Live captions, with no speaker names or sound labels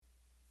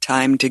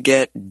Time to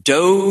get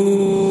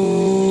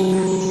dough.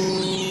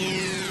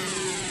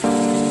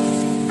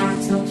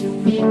 I told you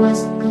we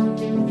wasn't gonna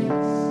do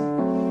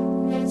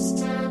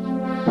this time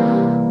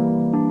around.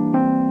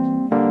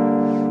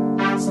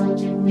 I told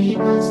you we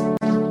wasn't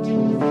gonna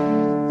do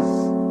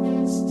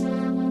this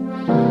time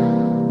around.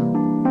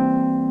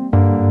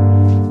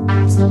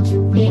 I told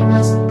you we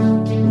wasn't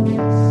gonna do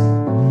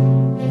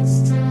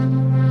this time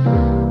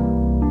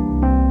around.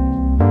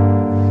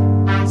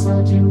 I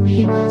told you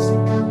we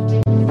wasn't gonna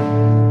do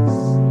this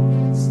time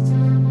around.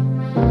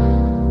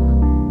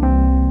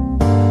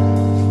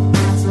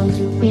 I told you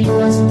we wasn't gonna do this time around. I told you we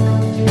wasn't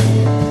gonna do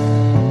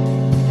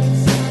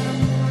this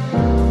time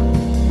around.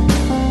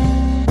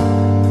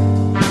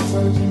 I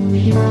told you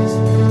we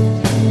wasn't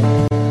gonna do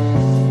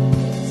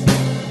this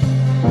time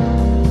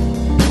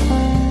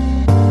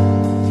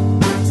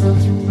around. I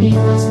told you we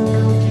wasn't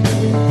gonna do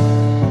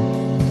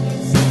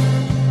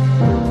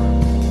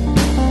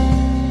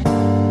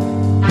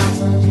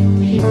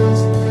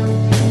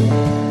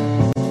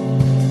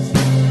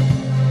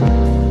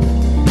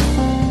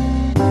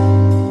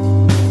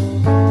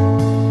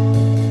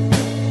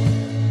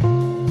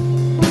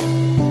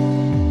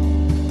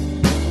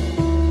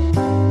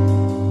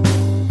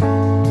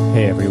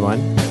Hey everyone.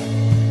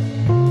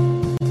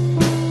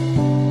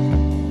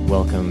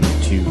 Welcome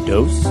to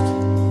Dosed.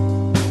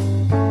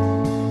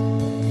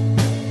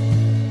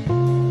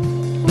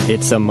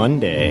 It's a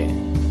Monday,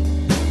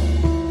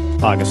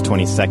 August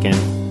 22nd,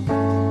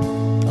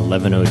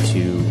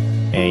 11:02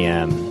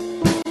 a.m.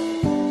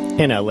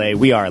 in LA.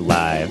 We are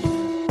live.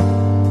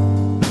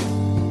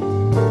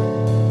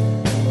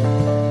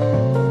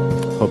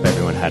 Hope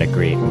everyone had a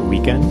great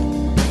weekend.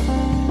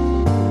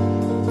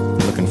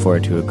 Looking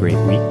forward to a great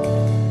week.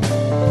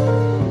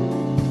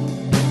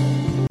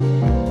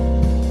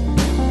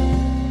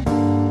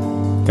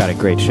 Got a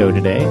great show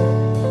today.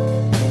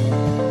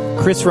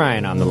 Chris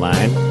Ryan on the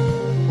line.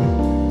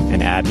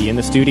 And Abby in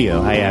the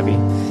studio. Hi, Abby.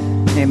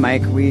 Hey,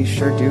 Mike, we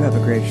sure do have a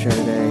great show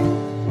today.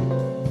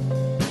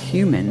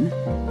 Human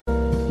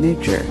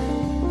nature.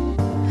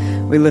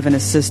 We live in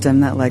a system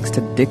that likes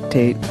to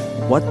dictate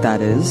what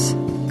that is.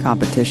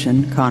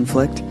 Competition,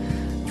 conflict,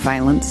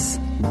 violence,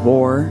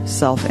 war,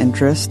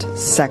 self-interest,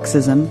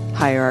 sexism,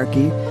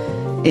 hierarchy,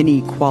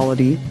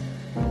 inequality.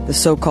 The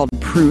so-called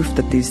proof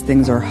that these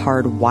things are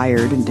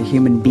hardwired into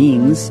human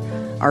beings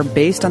are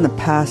based on the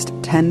past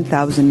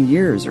 10,000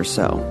 years or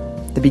so,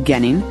 the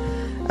beginning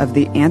of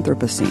the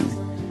Anthropocene,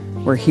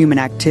 where human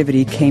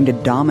activity came to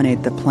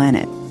dominate the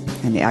planet,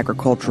 and the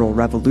agricultural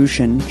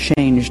revolution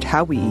changed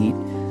how we eat,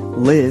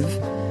 live,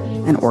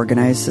 and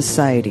organize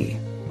society.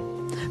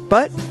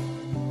 But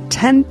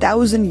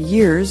 10,000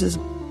 years is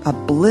a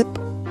blip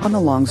on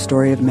the long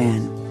story of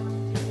man.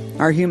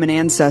 Our human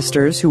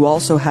ancestors, who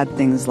also had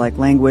things like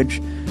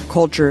language,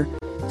 culture,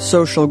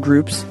 social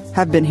groups,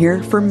 have been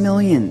here for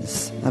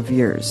millions of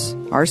years.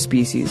 Our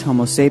species,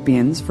 Homo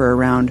sapiens, for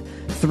around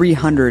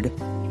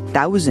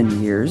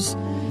 300,000 years.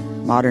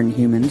 Modern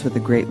humans with a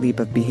great leap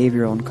of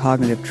behavioral and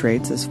cognitive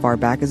traits as far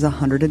back as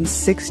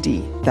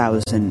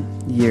 160,000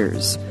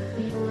 years.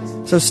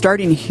 So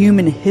starting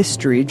human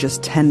history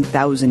just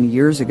 10,000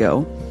 years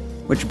ago,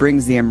 which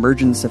brings the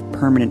emergence of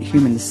permanent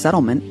human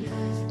settlement,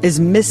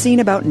 is missing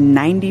about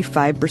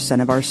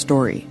 95% of our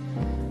story.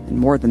 And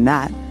more than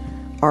that,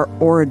 our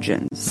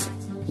origins,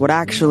 what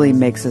actually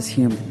makes us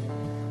human,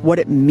 what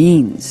it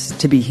means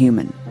to be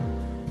human,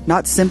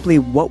 not simply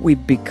what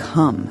we've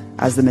become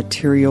as the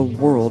material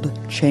world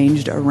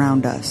changed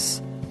around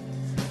us.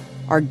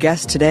 Our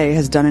guest today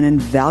has done an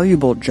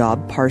invaluable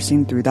job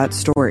parsing through that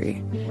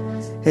story.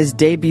 His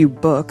debut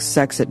book,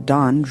 Sex at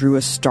Dawn, drew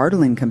a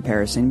startling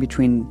comparison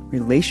between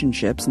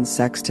relationships and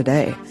sex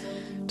today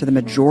to the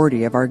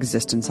majority of our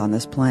existence on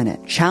this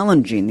planet.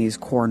 Challenging these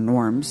core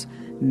norms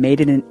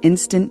made it an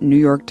instant New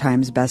York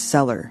Times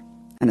bestseller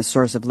and a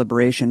source of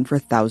liberation for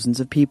thousands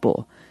of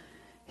people.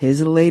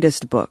 His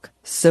latest book,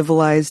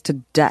 Civilized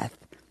to Death,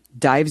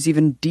 dives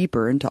even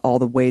deeper into all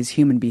the ways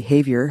human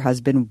behavior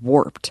has been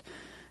warped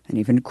and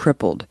even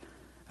crippled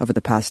over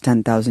the past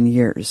 10,000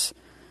 years,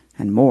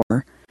 and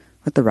more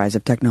with the rise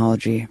of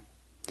technology.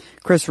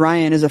 Chris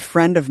Ryan is a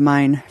friend of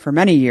mine for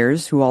many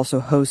years who also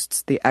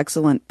hosts the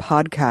excellent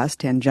podcast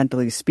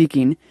Tangentially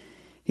Speaking.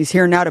 He's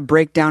here now to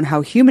break down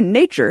how human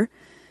nature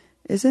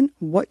isn't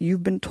what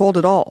you've been told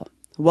at all.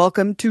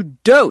 Welcome to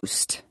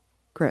Dosed,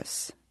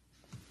 Chris.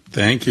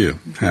 Thank you.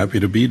 Happy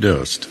to be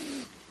dosed.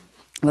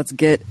 Let's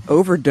get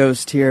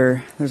overdosed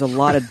here. There's a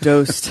lot of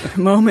dosed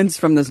moments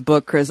from this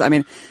book, Chris. I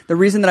mean, the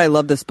reason that I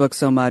love this book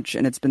so much,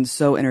 and it's been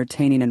so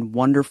entertaining and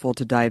wonderful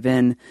to dive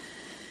in,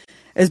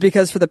 is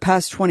because for the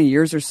past 20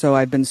 years or so,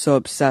 I've been so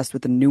obsessed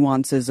with the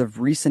nuances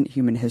of recent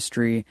human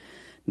history,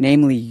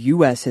 namely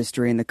U.S.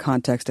 history in the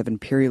context of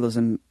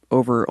imperialism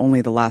over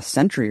only the last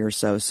century or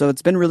so. So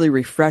it's been really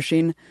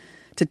refreshing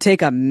to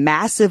take a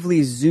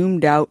massively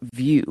zoomed out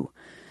view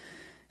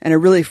and a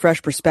really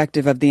fresh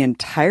perspective of the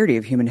entirety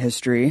of human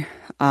history.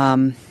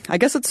 I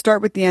guess let's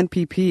start with the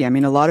NPP. I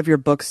mean, a lot of your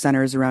book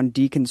centers around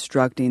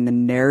deconstructing the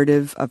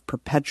narrative of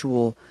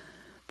perpetual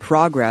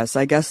progress.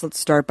 I guess let's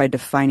start by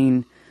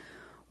defining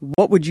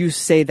what would you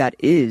say that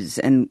is,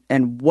 and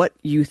what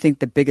you think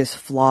the biggest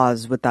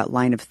flaws with that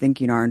line of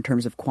thinking are in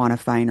terms of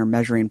quantifying or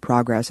measuring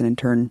progress and in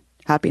turn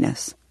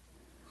happiness?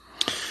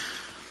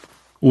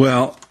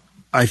 Well,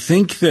 I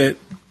think that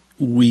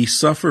we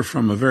suffer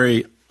from a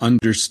very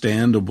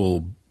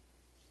understandable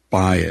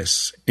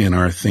bias in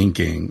our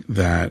thinking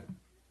that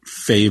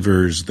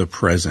favors the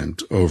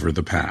present over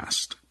the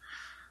past.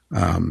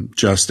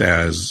 Just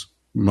as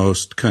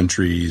most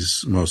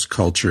countries, most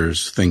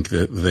cultures think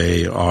that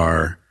they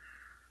are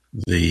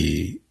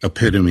the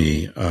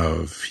epitome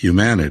of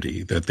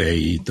humanity, that they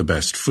eat the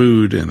best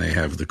food and they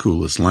have the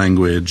coolest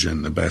language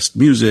and the best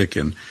music.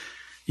 And,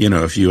 you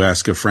know, if you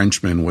ask a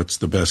Frenchman what's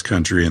the best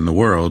country in the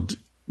world,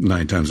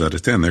 9 times out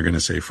of 10, they're going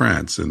to say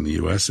France. In the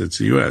U.S., it's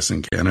the U.S.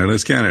 And Canada,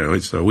 it's Canada.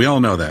 So we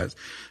all know that.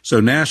 So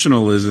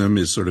nationalism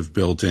is sort of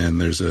built in.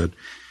 There's a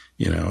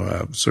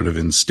sort of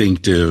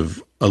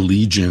instinctive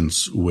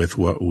allegiance with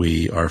what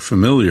we are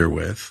familiar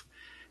with.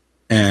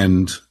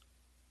 And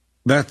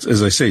that's,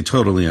 as I say,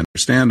 totally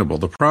understandable.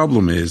 The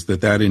problem is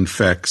that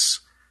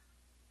infects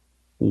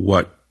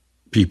what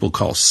people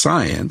call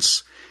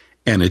science,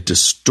 and it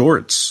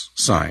distorts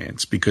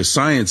science, because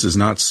science is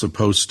not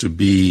supposed to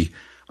be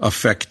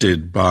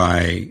affected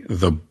by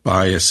the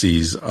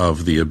biases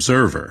of the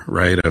observer,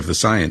 right, of the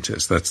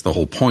scientist. That's the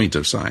whole point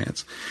of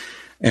science.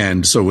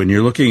 And so when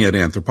you're looking at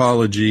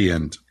anthropology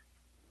and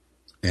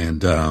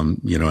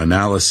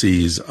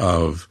analyses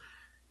of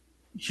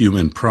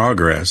human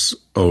progress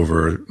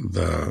over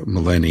the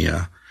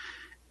millennia,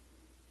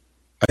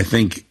 I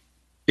think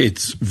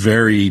it's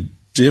very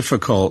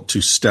difficult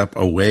to step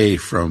away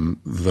from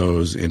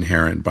those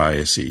inherent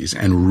biases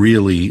and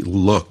really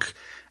look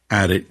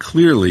at it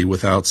clearly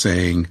without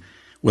starting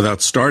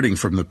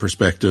from the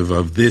perspective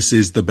of this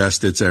is the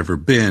best it's ever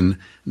been.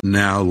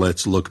 Now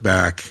let's look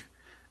back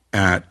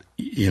at,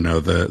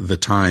 the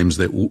times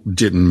that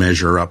didn't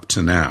measure up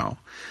to now.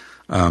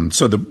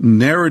 So the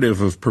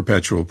narrative of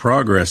perpetual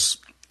progress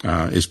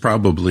is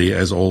probably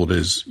as old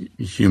as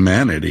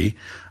humanity.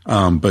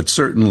 But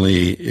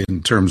certainly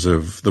in terms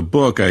of the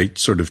book, I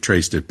sort of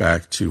traced it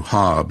back to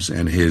Hobbes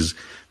and his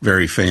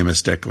very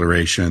famous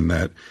declaration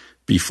that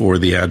before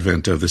the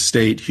advent of the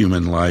state,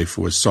 human life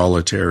was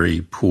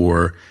solitary,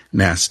 poor,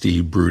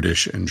 nasty,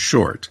 brutish, and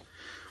short.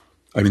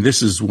 I mean,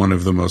 this is one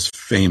of the most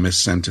famous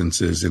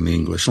sentences in the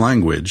English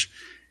language,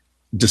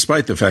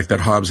 despite the fact that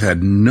Hobbes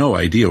had no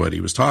idea what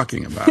he was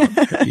talking about.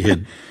 He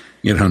had,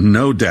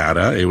 no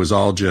data. It was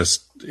all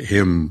just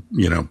him,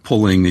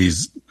 pulling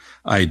these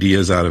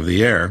ideas out of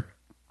the air.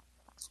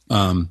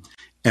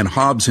 And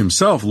Hobbes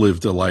himself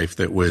lived a life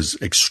that was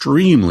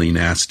extremely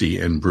nasty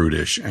and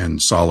brutish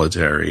and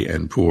solitary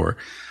and poor.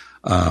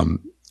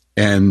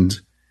 And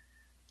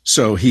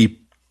so he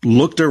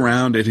looked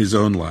around at his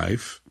own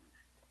life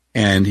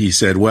and he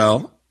said,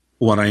 well,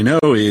 what I know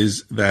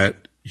is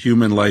that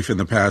human life in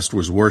the past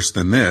was worse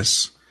than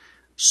this.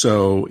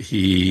 So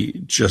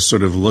he just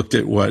sort of looked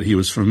at what he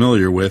was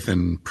familiar with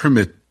and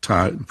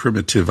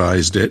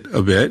primitivized it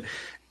a bit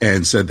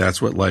and said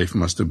that's what life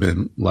must have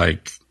been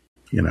like,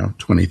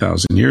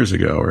 20,000 years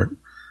ago. Or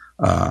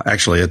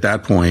actually, at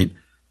that point,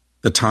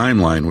 the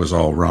timeline was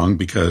all wrong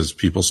because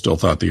people still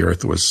thought the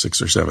Earth was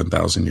 6,000 or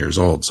 7,000 years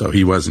old. So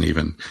he wasn't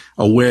even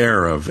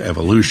aware of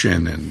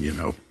evolution and,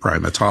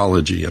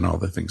 primatology and all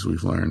the things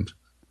we've learned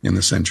in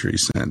the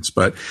centuries since.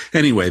 But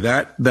anyway,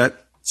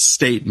 that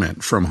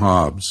statement from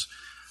Hobbes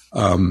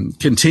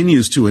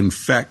continues to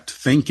infect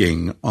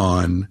thinking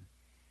on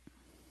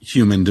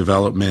human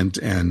development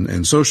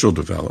and social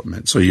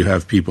development. So you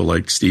have people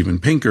like Steven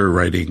Pinker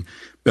writing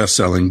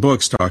best-selling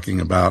books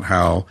talking about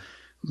how,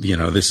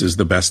 this is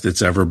the best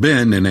it's ever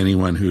been, and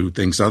anyone who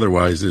thinks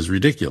otherwise is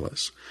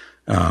ridiculous.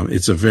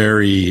 It's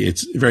very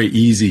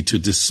easy to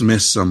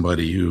dismiss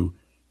somebody who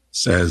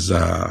says,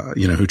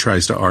 who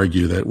tries to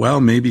argue that, well,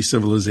 maybe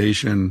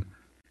civilization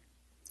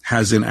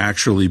hasn't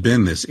actually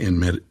been this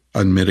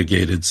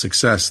unmitigated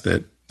success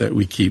that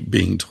we keep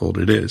being told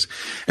it is.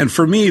 And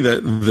for me,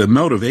 the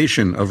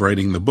motivation of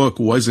writing the book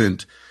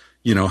wasn't,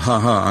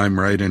 I'm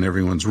right and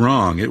everyone's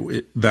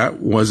wrong. That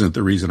wasn't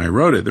the reason I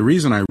wrote it. The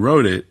reason I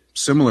wrote it,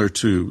 similar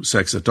to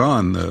Sex at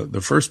Dawn,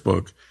 the first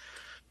book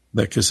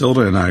that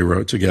Casilda and I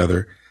wrote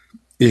together,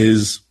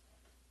 is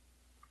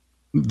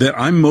that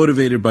I'm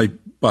motivated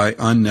by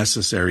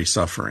unnecessary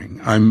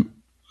suffering.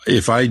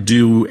 If I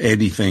do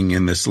anything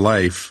in this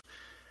life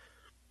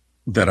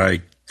that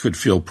I could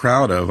feel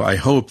proud of, I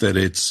hope that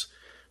it's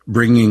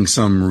bringing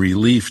some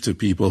relief to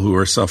people who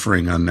are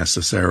suffering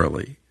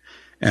unnecessarily.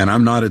 And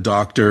I'm not a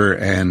doctor,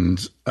 and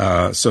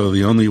so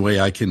the only way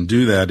I can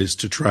do that is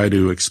to try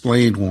to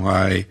explain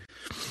why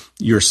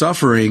your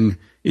suffering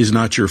is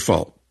not your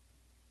fault.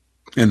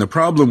 And the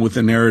problem with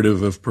the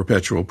narrative of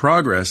perpetual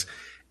progress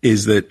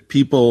is that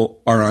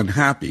people are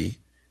unhappy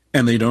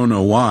and they don't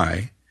know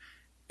why.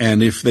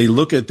 And if they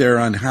look at their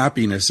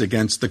unhappiness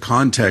against the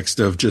context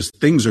of just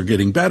things are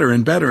getting better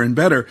and better and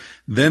better,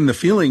 then the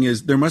feeling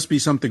is there must be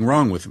something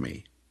wrong with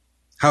me.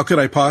 How could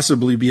I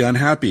possibly be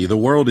unhappy? The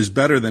world is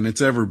better than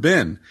it's ever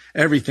been.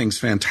 Everything's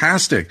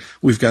fantastic.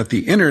 We've got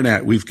the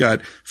internet. We've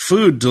got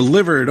food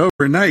delivered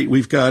overnight.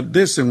 We've got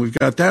this and we've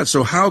got that.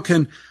 So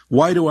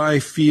why do I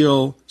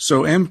feel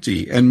so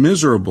empty and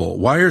miserable?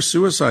 Why are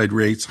suicide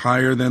rates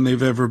higher than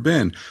they've ever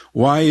been?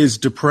 Why is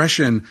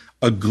depression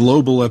a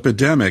global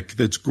epidemic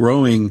that's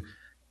growing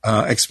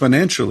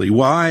exponentially?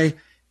 Why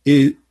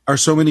are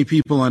so many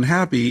people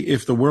unhappy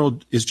if the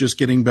world is just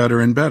getting better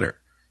and better?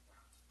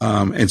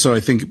 And so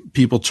I think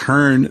people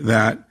turn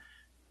that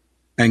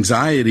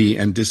anxiety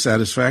and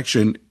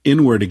dissatisfaction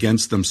inward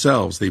against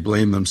themselves. They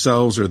blame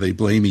themselves or they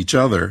blame each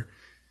other.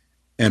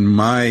 And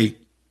my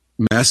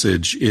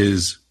message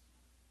is,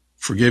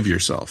 forgive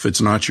yourself.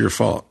 It's not your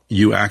fault.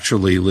 You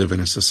actually live in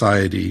a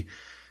society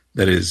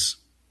that is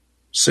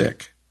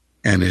sick,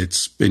 and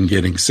it's been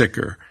getting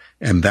sicker.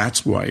 And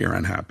that's why you're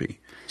unhappy.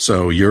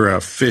 So you're a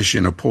fish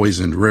in a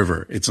poisoned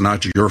river. It's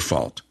not your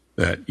fault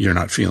that you're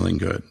not feeling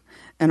good.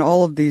 And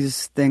all of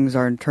these things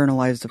are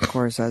internalized, of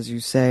course, as you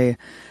say.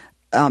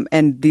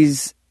 And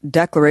these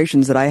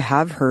declarations that I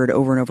have heard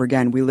over and over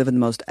again, we live in the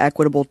most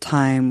equitable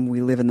time, we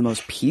live in the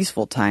most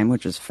peaceful time,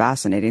 which is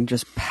fascinating,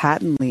 just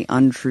patently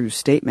untrue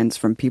statements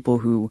from people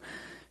who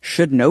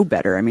should know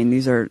better. I mean,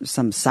 these are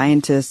some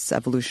scientists,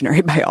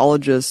 evolutionary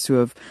biologists who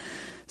have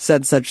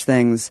said such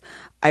things.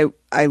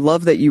 I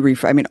love that you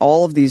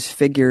all of these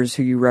figures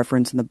who you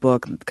reference in the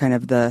book, kind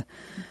of the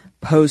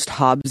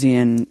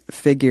post-Hobbesian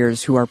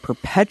figures who are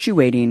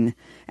perpetuating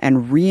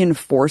and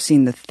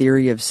reinforcing the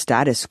theory of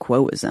status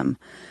quoism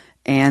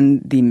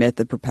and the myth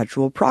of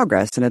perpetual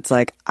progress. And it's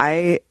like,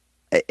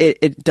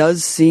 it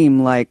does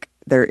seem like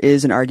there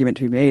is an argument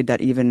to be made that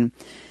even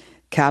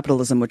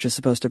capitalism, which is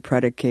supposed to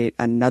predicate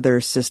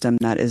another system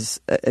that is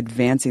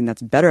advancing,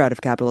 that's better out of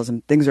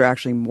capitalism, things are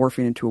actually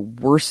morphing into a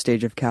worse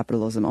stage of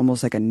capitalism,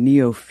 almost like a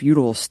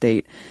neo-feudal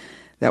state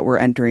that we're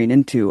entering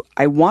into.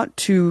 I want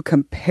to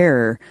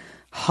compare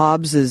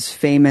Hobbes's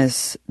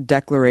famous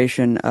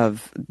declaration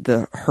of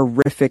the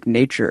horrific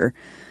nature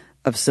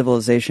of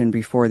civilization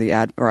before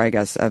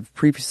of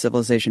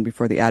pre-civilization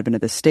before the advent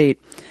of the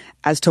state,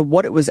 as to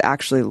what it was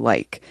actually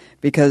like,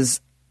 because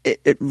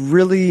it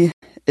really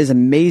is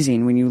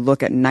amazing when you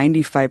look at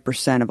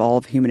 95% of all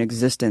of human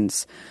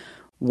existence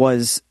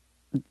was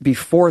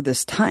before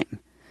this time,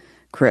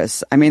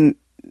 Chris. I mean,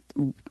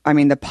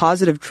 the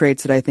positive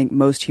traits that I think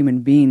most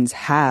human beings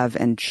have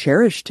and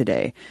cherish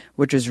today,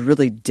 which is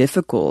really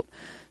difficult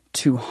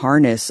to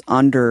harness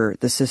under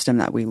the system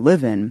that we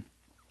live in,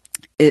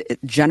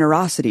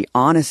 generosity,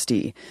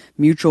 honesty,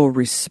 mutual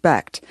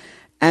respect,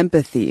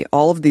 empathy,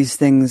 all of these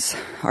things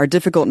are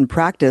difficult in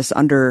practice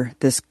under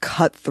this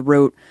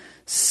cutthroat,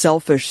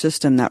 selfish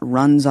system that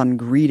runs on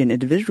greed and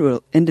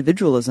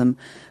individualism.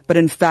 But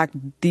in fact,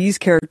 these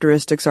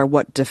characteristics are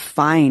what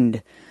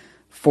defined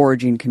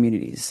foraging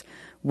communities,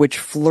 which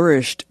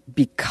flourished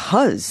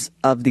because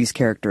of these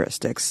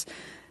characteristics.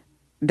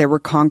 There were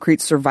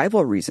concrete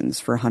survival reasons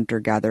for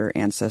hunter-gatherer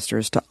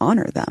ancestors to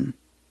honor them.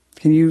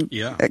 Can you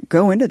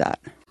go into that?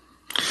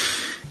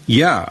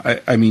 Yeah,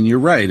 I mean, you're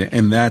right.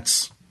 And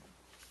that's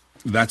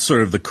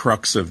sort of the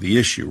crux of the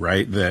issue,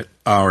 right? That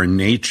our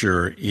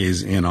nature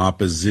is in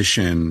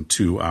opposition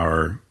to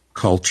our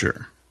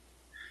culture.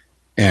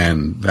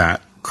 And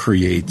that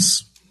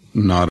creates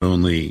not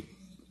only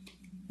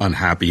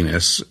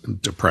unhappiness,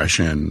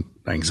 depression,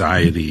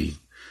 anxiety,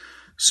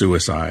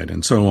 suicide,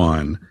 and so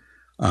on,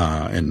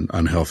 and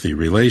unhealthy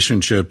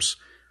relationships.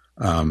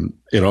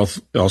 It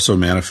also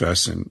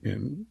manifests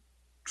in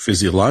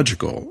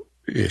physiological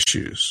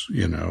issues,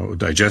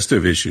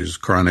 digestive issues,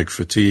 chronic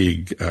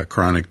fatigue,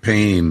 chronic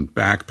pain,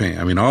 back pain.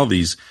 I mean, all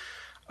these,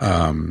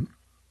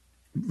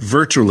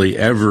 virtually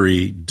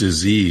every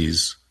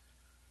disease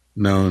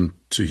known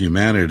to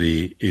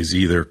humanity is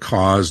either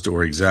caused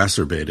or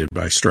exacerbated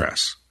by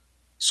stress.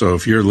 So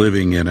if you're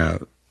living in a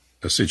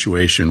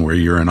situation where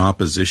you're in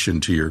opposition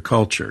to your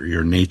culture,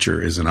 your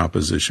nature is in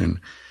opposition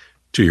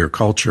to your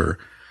culture,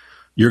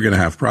 you're going to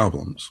have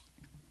problems.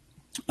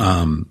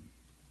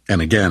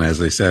 And again,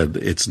 as I said,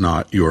 it's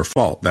not your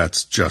fault.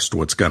 That's just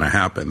what's going to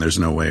happen. There's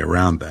no way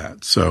around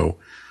that. So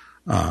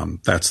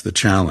that's the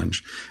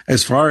challenge.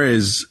 As far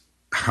as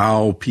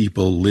how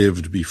people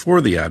lived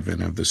before the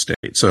advent of the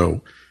state,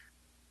 so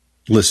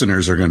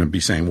listeners are going to be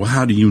saying, well,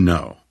 how do you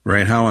know,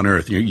 right? How on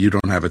earth? You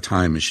don't have a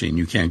time machine.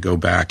 You can't go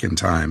back in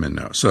time and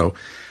know. So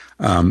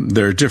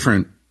there are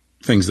different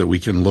things that we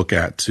can look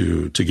at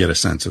to get a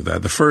sense of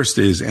that. The first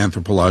is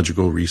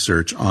anthropological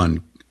research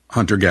on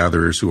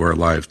hunter-gatherers who are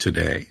alive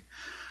today.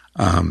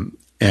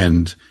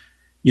 And,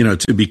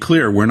 to be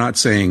clear, we're not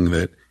saying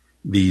that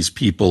these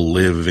people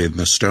live in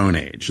the Stone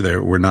Age.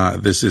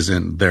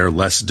 They're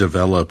less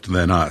developed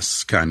than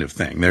us kind of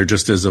thing. They're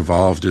just as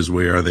evolved as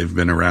we are. They've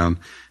been around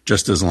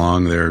just as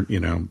long. Their,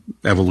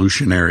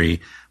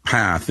 evolutionary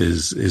path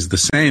is the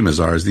same as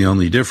ours. The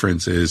only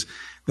difference is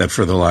that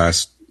for the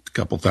last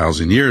couple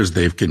thousand years,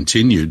 they've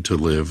continued to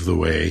live the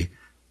way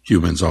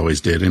humans always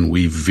did, and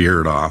we've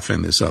veered off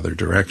in this other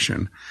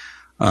direction.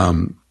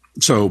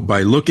 So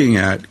by looking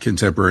at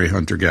contemporary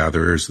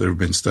hunter-gatherers that have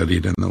been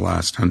studied in the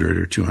last 100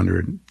 or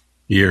 200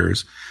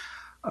 years,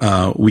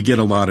 we get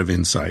a lot of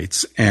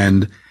insights.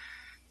 And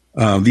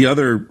the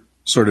other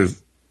sort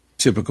of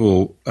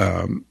typical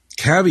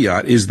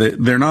caveat is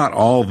that they're not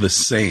all the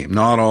same.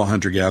 Not all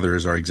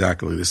hunter-gatherers are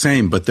exactly the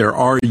same, but there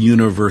are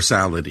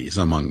universalities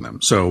among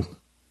them. So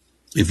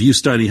if you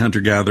study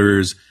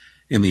hunter-gatherers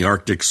in the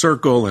Arctic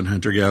Circle and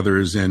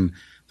hunter-gatherers in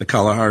the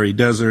Kalahari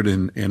Desert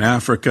in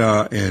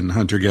Africa and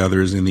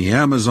hunter-gatherers in the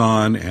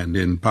Amazon and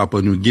in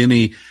Papua New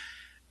Guinea,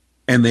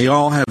 and they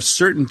all have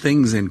certain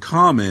things in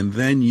common,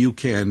 then you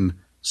can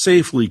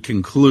safely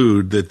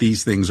conclude that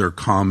these things are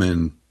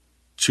common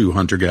to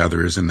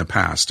hunter-gatherers in the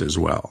past as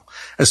well,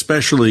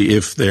 especially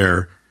if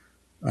they're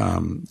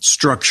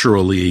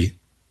structurally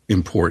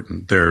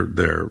important.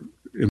 Their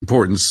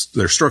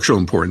structural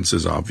importance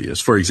is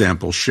obvious. For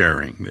example,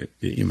 sharing that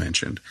you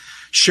mentioned.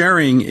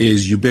 Sharing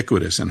is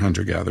ubiquitous in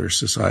hunter-gatherer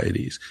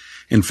societies.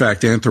 In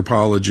fact,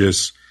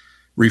 anthropologists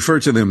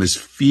refer to them as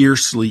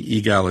fiercely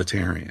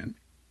egalitarian.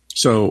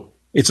 So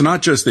it's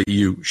not just that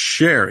you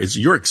share, it's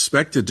you're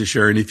expected to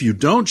share. And if you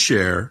don't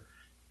share,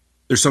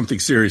 there's something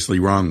seriously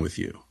wrong with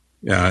you.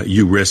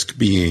 You risk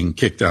being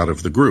kicked out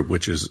of the group,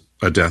 which is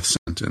a death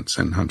sentence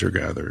in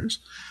hunter-gatherers.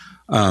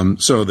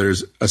 So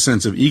there's a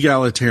sense of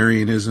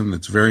egalitarianism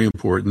that's very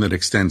important that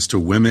extends to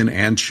women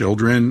and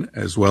children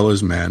as well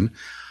as men.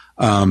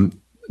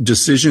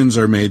 Decisions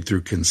are made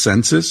through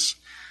consensus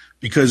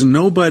because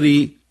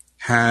nobody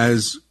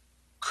has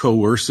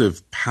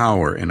coercive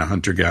power in a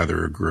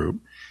hunter-gatherer group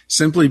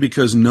simply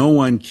because no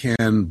one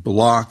can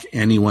block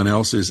anyone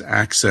else's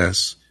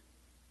access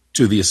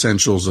to the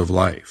essentials of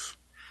life.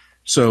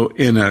 So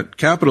in a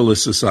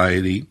capitalist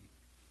society,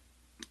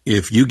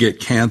 if you get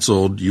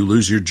canceled, you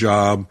lose your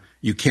job,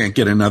 you can't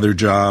get another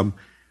job,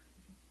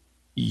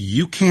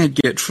 you can't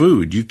get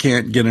food, you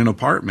can't get an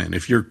apartment.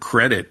 If your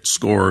credit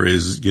score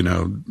is,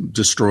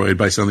 destroyed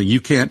by something,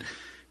 you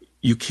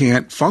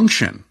can't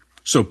function.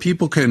 So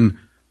people can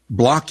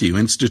block you,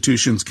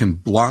 institutions can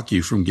block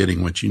you from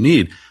getting what you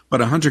need.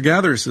 But a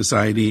hunter-gatherer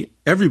society,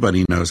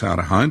 everybody knows how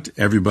to hunt,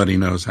 everybody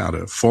knows how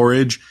to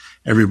forage,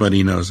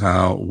 everybody knows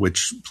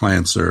which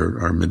plants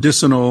are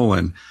medicinal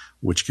and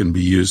which can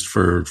be used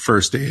for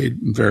first aid,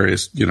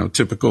 various,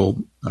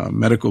 typical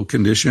medical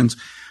conditions.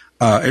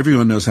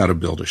 Everyone knows how to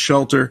build a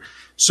shelter.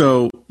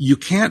 So you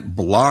can't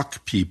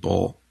block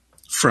people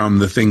from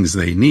the things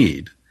they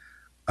need,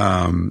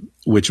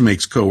 which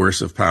makes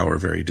coercive power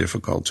very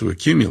difficult to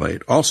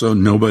accumulate. Also,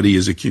 nobody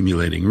is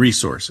accumulating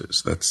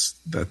resources.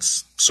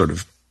 That's sort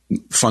of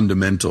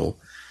fundamental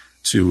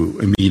to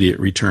immediate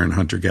return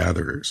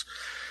hunter-gatherers.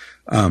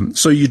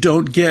 So you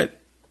don't get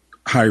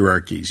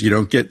hierarchies. You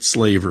don't get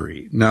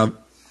slavery. Now,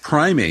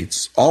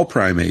 all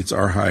primates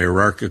are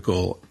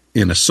hierarchical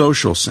in a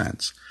social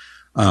sense.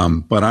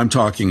 But I'm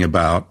talking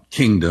about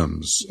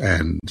kingdoms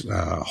and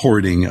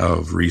hoarding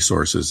of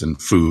resources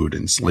and food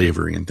and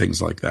slavery and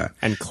things like that.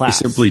 And class.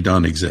 They simply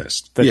don't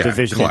exist. The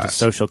division class. into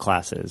social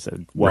classes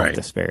and wealth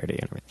disparity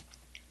and everything.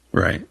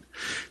 Right.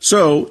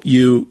 So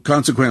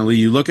consequently,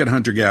 you look at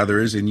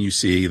hunter-gatherers and you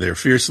see they're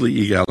fiercely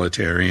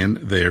egalitarian.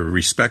 They're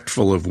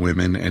respectful of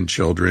women and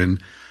children.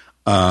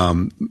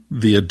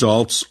 The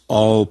adults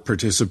all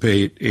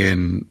participate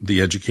in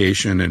the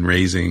education and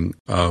raising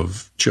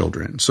of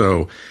children.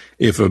 So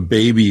if a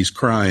baby's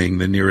crying,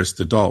 the nearest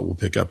adult will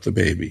pick up the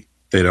baby.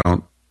 They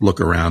don't look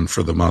around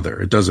for the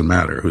mother. It doesn't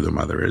matter who the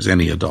mother is.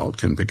 Any adult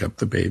can pick up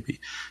the baby.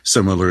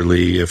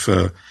 Similarly, if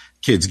a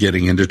kid's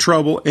getting into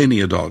trouble,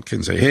 any adult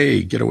can say,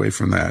 hey, get away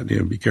from that.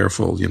 Be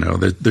careful.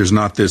 There's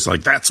not this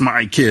that's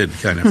my kid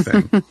kind of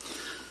thing.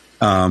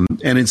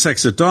 And in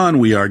Sex at Dawn,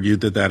 we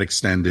argued that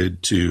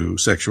extended to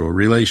sexual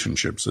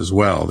relationships as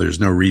well. There's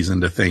no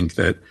reason to think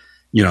that,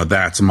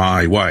 that's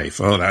my wife.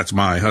 Oh, that's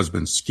my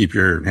husband. Keep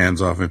your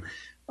hands off him.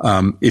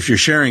 If you're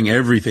sharing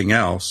everything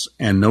else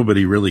and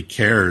nobody really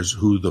cares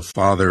who the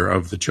father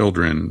of the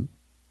children,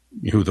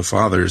 who the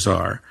fathers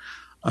are,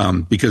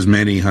 because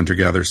many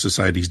hunter-gatherer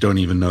societies don't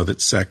even know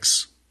that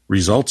sex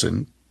results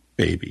in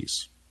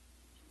babies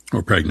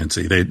or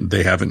pregnancy.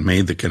 They haven't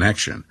made the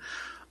connection.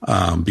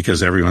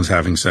 Because everyone's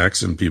having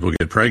sex and people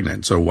get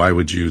pregnant. So why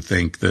would you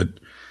think that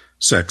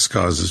sex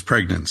causes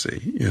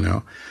pregnancy,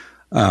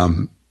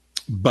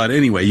 But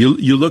anyway,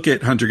 you look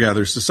at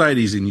hunter-gatherer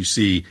societies and you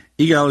see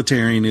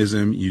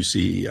egalitarianism, you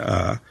see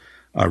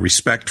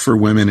respect for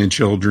women and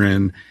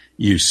children,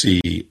 you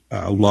see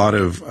a lot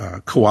of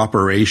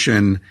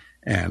cooperation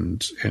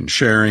and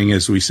sharing,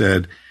 as we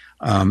said,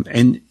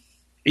 and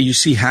you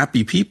see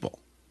happy people.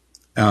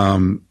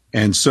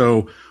 And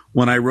so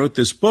when I wrote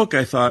this book,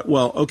 I thought,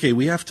 well, okay,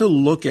 we have to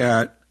look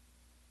at,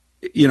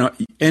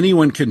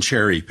 anyone can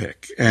cherry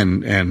pick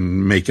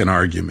and make an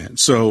argument.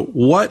 So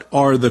what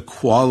are the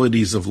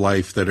qualities of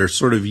life that are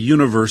sort of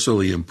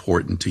universally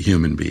important to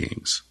human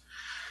beings?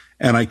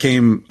 And I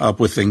came up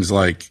with things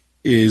like,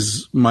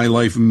 is my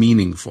life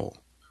meaningful?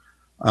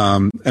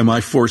 Am I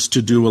forced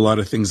to do a lot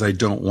of things I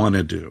don't want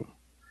to do?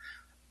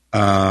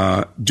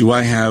 Do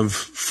I have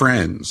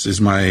friends? Is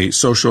my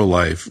social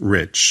life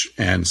rich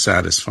and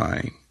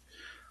satisfying?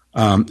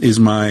 Is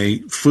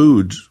my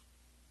food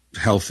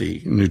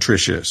healthy,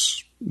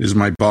 nutritious? Is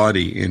my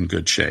body in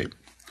good shape?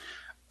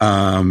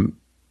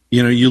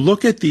 You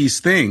look at these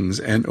things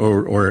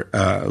or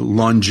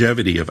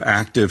longevity of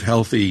active,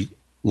 healthy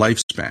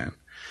lifespan.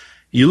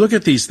 You look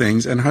at these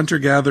things, and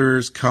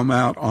hunter-gatherers come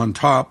out on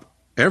top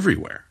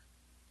everywhere.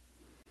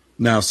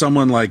 Now,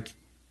 someone like,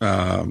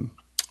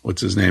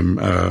 what's his name,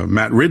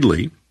 Matt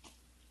Ridley,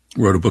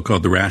 wrote a book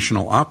called The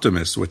Rational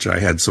Optimist, which I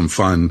had some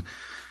fun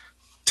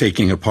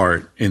taking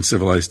apart in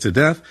Civilized to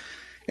Death.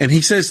 And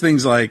he says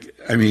things like,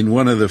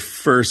 one of the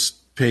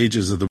first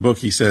pages of the book,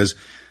 he says,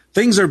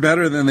 things are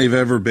better than they've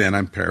ever been.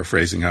 I'm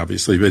paraphrasing,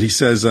 obviously, but he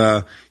says,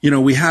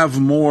 we have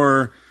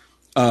more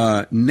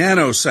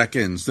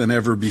nanoseconds than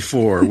ever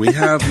before. We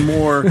have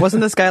more.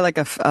 Wasn't this guy like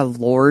a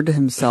lord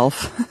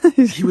himself?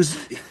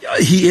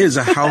 He is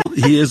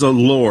a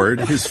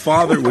lord. His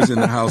father was in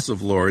the House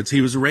of Lords.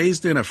 He was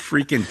raised in a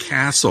freaking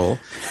castle,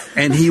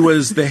 and he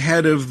was the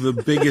head of the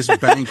biggest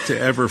bank to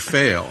ever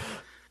fail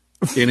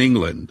in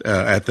England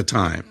at the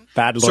time.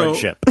 Bad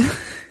lordship. So,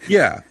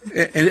 yeah,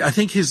 and I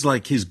think his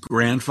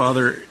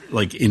grandfather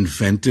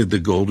invented the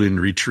golden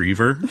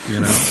retriever.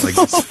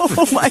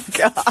 Oh my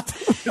God,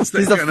 he's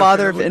the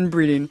father of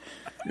inbreeding.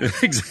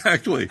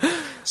 Exactly.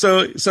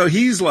 So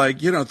he's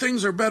like,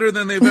 things are better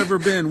than they've ever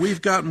been.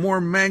 We've got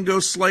more mango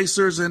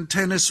slicers and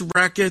tennis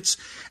rackets,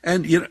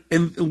 and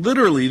and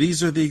literally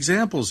these are the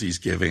examples he's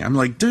giving. I'm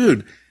like,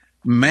 dude,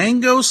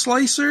 mango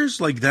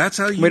slicers? That's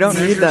how you? We don't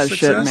need that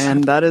success? shit,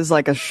 man. That is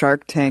like a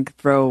Shark Tank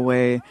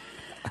throwaway.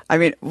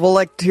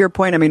 To your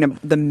point,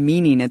 the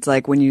meaning, it's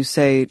like when you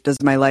say, does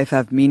my life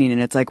have meaning?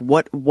 And it's like,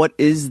 what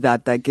is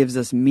that gives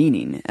us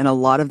meaning? And a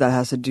lot of that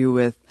has to do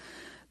with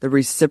the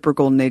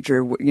reciprocal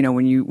nature,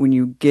 when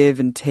you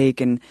give and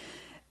take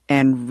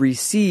and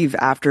receive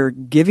after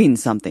giving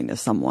something to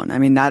someone.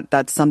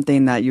 That's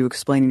something that you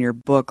explain in your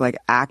book,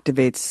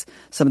 activates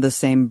some of the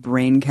same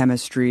brain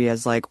chemistry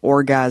as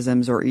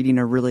orgasms or eating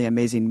a really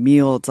amazing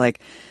meal. It's like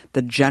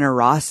the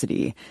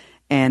generosity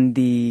and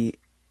the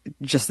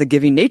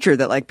giving nature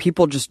that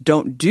people just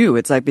don't do.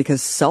 It's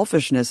because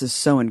selfishness is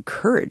so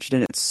encouraged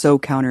and it's so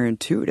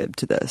counterintuitive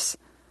to this.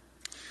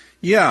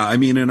 Yeah,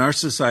 in our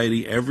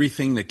society,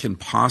 everything that can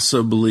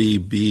possibly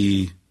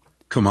be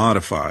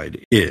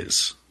commodified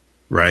is,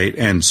 right?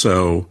 And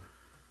so,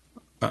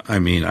 I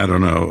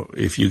don't know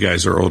if you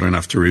guys are old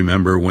enough to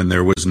remember when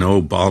there was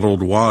no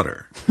bottled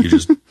water. You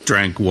just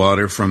drank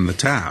water from the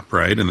tap,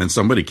 right? And then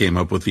somebody came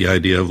up with the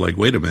idea of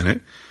wait a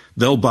minute,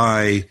 they'll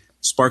buy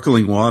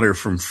sparkling water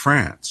from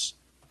France.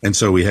 And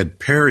so we had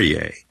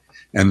Perrier,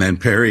 and then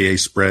Perrier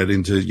spread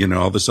into,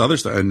 all this other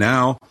stuff. And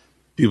now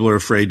people are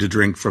afraid to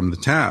drink from the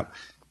tap.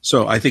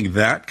 So I think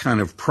that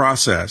kind of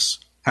process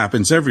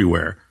happens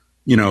everywhere.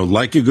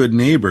 Like a good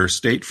neighbor,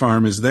 State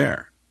Farm is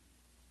there.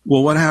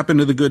 Well, what happened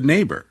to the good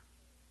neighbor?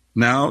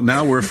 Now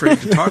we're afraid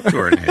to talk to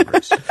our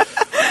neighbors.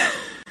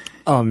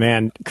 Oh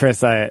man,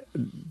 Chris, that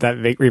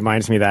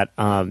reminds me that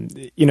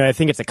I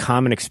think it's a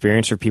common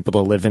experience for people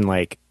to live in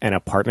an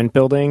apartment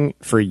building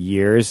for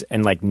years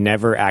and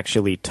never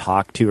actually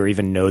talk to or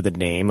even know the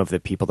name of the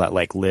people that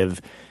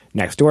live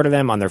next door to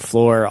them on their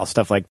floor, all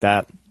stuff like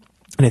that.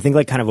 And I think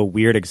kind of a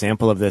weird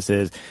example of this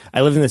is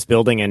I lived in this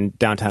building in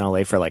downtown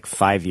LA for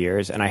 5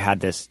 years, and I had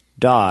this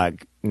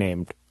dog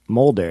named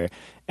Mulder,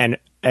 and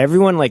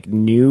everyone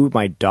knew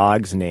my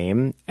dog's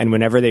name, and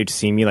whenever they'd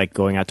see me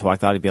going out to walk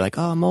the dog, they'd be like,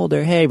 "Oh,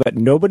 Mulder, hey," but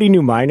nobody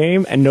knew my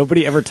name, and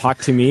nobody ever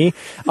talked to me.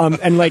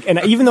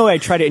 And even though I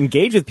try to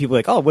engage with people,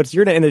 "Oh, what's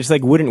your name?" and it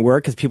just wouldn't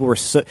work because people were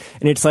so.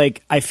 And it's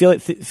I feel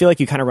like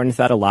you kind of run into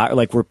that a lot,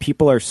 where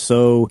people are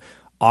so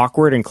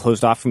awkward and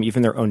closed off from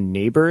even their own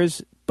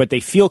neighbors, but they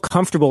feel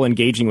comfortable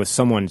engaging with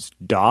someone's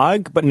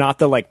dog, but not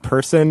the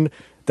person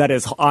that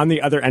is on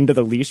the other end of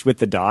the leash with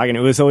the dog. And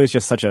it was always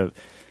just such a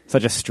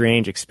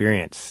strange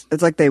experience.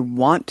 It's they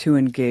want to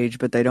engage,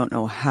 but they don't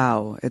know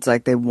how. It's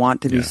they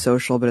want to be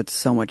social, but it's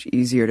so much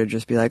easier to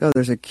just be oh,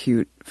 there's a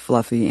cute,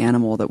 fluffy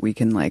animal that we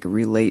can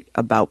relate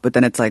about. But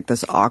then it's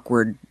this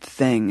awkward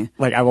thing.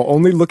 I will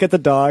only look at the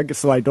dog,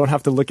 so I don't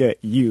have to look at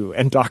you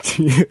and talk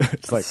to you.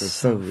 It's it's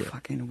so weird.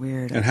 Fucking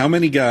weird. And how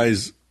many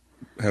guys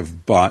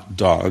have bought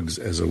dogs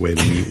as a way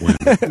to meet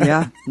women?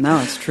 Yeah, no,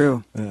 it's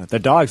true. The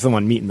dog's the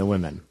one meeting the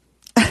women.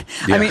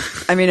 Yeah.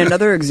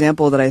 Another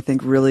example that I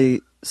think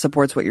really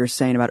supports what you're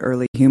saying about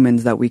early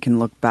humans that we can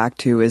look back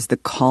to is the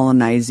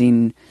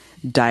colonizing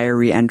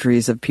diary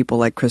entries of people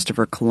like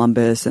Christopher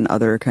Columbus and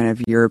other kind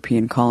of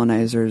European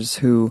colonizers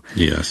who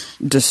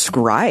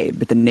describe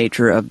the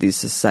nature of these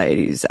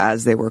societies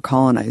as they were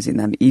colonizing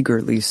them,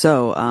 eagerly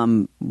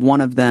so.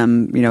 One of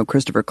them,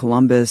 Christopher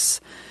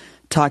Columbus,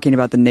 talking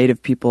about the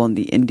native people in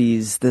the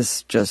Indies,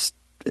 this just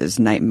is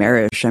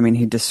nightmarish.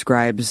 He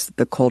describes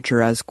the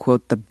culture as,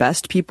 quote, the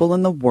best people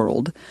in the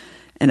world,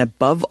 and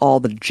above all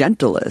the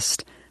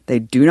gentlest. They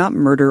do not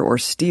murder or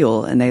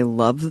steal, and they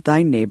love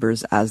thy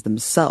neighbors as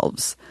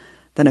themselves.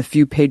 Then a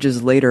few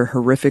pages later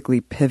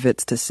horrifically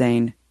pivots to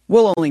saying,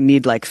 we'll only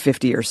need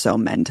 50 or so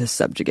men to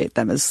subjugate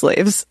them as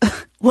slaves.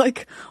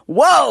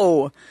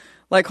 Whoa!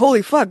 like,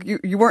 holy fuck,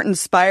 you weren't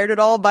inspired at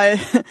all by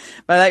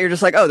by that. You're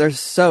just like, oh, they're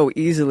so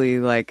easily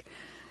like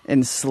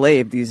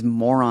enslaved, these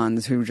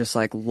morons who just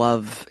like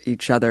love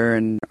each other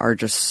and are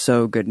just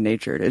so good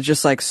natured. It's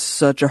just like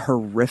such a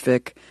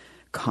horrific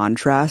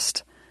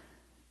contrast.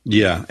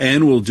 Yeah,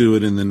 and we'll do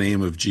it in the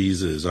name of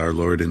Jesus, our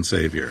Lord and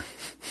Savior,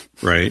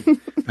 right?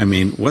 I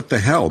mean, what the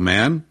hell,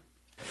 man?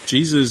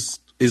 Jesus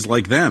is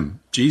like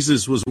them.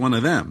 Jesus was one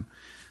of them.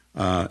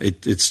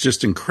 It's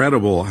just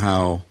incredible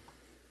how,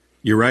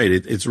 you're right,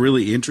 it's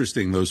really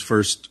interesting, those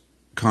first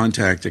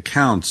contact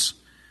accounts,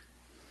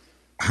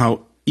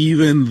 how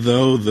even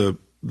though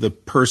the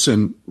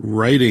person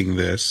writing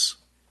this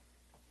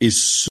is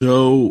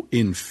so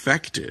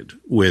infected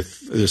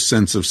with a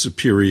sense of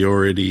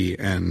superiority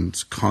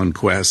and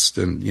conquest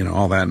and, you know,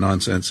 all that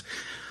nonsense,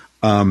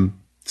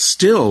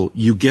 still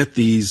you get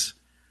these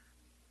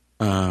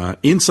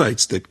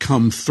insights that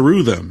come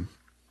through them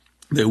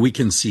that we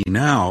can see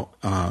now,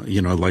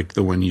 you know, like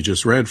the one you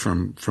just read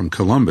from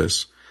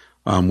Columbus,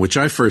 which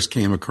I first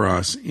came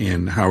across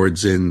in Howard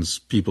Zinn's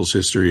People's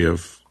History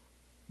of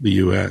the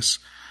U.S.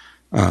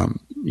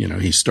 You know,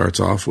 he starts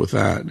off with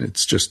that.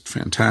 It's just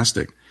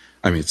fantastic.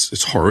 I mean,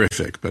 it's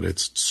horrific, but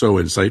it's so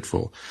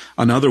insightful.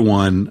 Another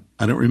one,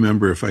 I don't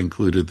remember if I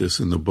included this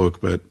in the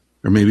book,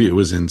 or maybe it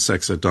was in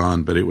Sex at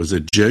Dawn, but it was a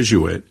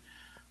Jesuit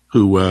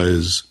who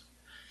was,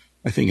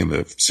 I think, in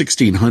the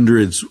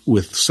 1600s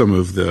with some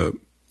of the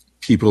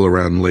people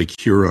around Lake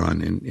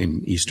Huron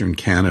in eastern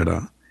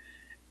Canada.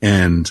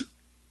 And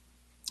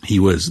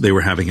they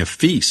were having a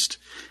feast.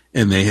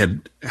 And they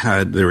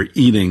were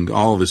eating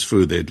all of his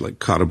food. They'd like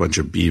caught a bunch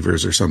of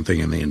beavers or something,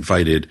 and they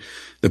invited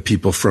the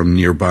people from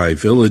nearby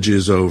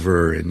villages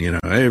over, and, you know,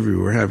 hey, we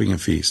were having a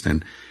feast.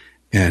 And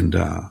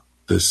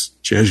this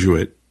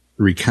Jesuit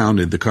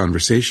recounted the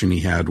conversation he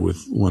had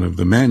with one of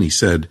the men. He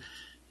said,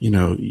 you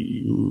know,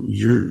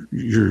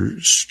 you're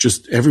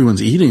just,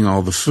 everyone's eating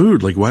all the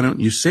food. Like, why don't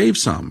you save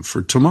some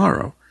for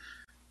tomorrow?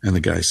 And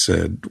the guy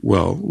said,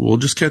 well, we'll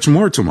just catch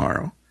more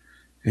tomorrow.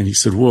 And he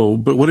said, well,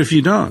 but what if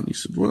you don't? He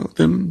said, well,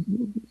 then,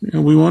 you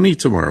know, we won't eat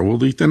tomorrow.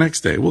 We'll eat the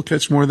next day. We'll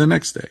catch more the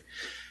next day.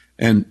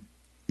 And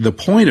the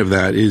point of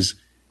that is,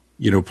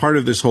 you know, part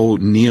of this whole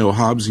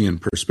neo-Hobbesian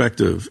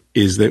perspective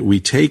is that we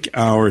take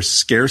our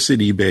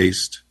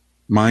scarcity-based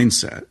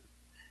mindset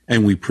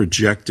and we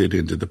project it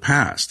into the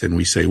past. And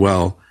we say,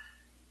 well,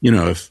 you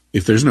know,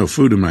 if there's no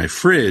food in my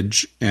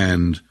fridge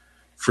and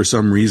for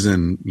some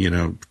reason, you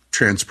know,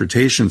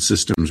 transportation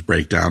systems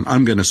break down,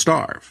 I'm going to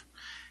starve.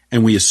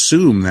 And we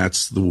assume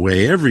that's the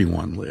way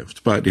everyone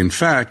lived. But in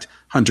fact,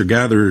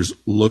 hunter-gatherers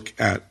look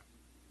at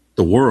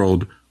the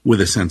world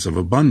with a sense of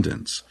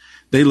abundance.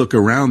 They look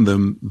around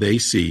them, they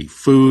see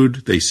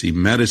food, they see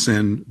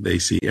medicine, they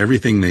see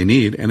everything they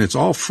need, and it's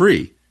all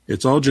free.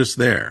 It's all just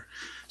there.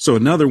 So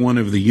another one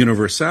of the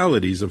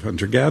universalities of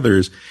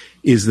hunter-gatherers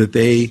is that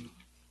they,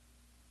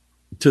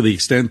 to the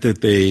extent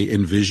that they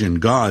envision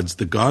gods,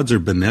 the gods are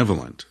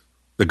benevolent.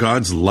 The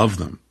gods love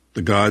them.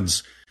 The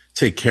gods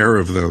take care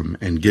of them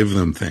and give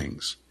them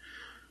things.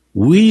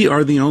 We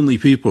are the only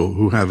people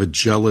who have a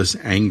jealous,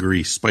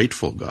 angry,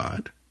 spiteful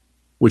God,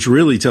 which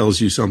really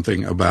tells you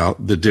something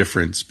about the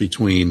difference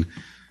between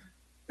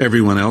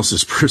everyone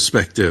else's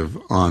perspective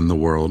on the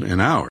world and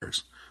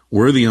ours.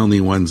 We're the only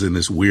ones in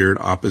this weird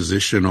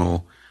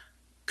oppositional,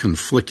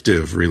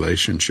 conflictive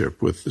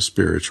relationship with the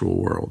spiritual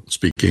world,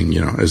 speaking,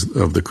 you know, as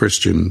of the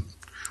Christian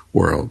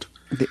world.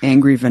 The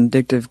angry,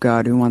 vindictive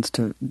God who wants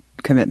to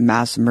commit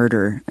mass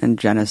murder and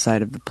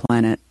genocide of the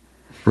planet.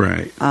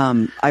 Right.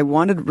 I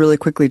wanted to really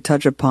quickly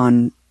touch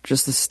upon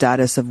just the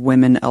status of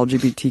women,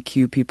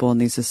 LGBTQ people in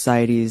these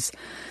societies,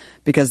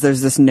 because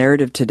there's this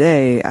narrative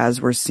today as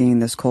we're seeing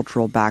this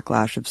cultural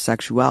backlash of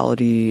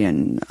sexuality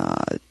and,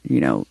 you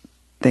know,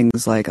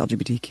 things like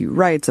LGBTQ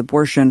rights,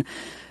 abortion.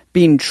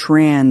 Being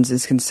trans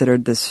is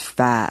considered this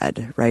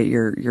fad, right?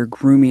 You're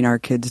grooming our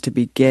kids to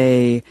be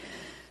gay.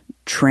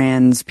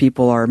 Trans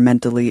people are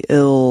mentally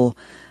ill.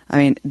 I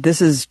mean,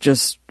 this is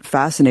just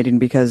fascinating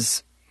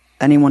because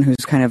anyone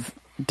who's kind of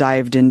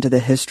dived into the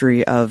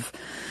history of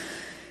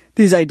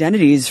these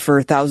identities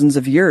for thousands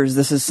of years,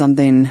 this is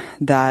something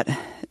that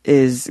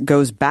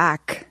goes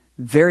back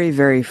very,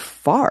 very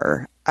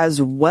far,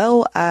 as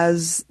well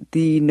as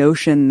the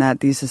notion that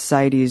these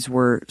societies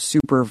were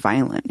super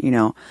violent, you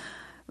know,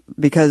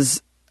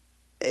 because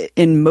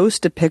in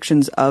most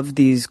depictions of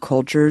these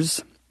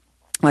cultures,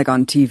 like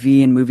on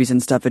TV and movies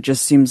and stuff, it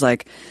just seems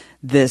like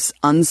this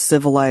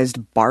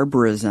uncivilized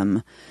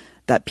barbarism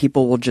that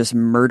people will just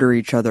murder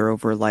each other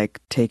over,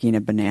 like taking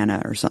a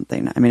banana or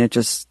something. I mean,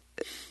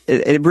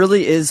 it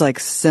really is like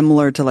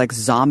similar to like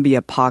zombie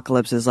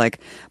apocalypses, like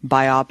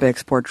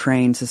biopics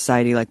portraying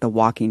society like The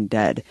Walking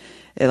Dead.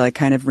 It like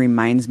kind of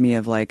reminds me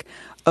of like,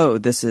 oh,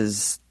 this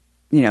is,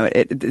 you know,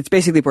 it's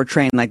basically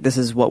portraying like this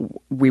is what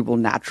we will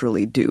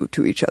naturally do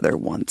to each other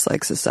once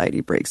like society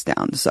breaks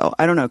down. So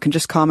I don't know, can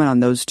just comment on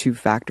those two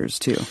factors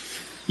too.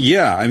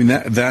 Yeah, I mean,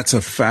 that's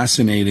a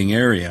fascinating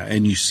area.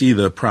 And you see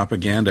the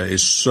propaganda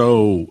is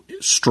so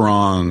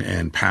strong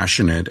and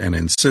passionate and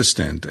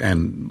insistent.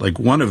 And like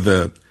one of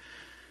the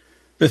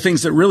the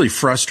things that really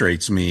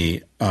frustrates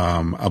me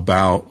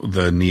about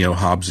the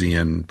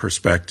neo-Hobbesian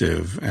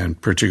perspective, and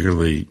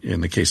particularly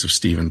in the case of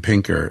Steven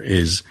Pinker,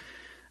 is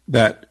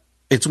that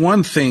it's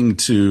one thing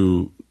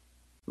to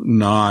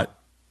not,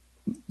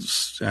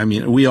 I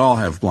mean, we all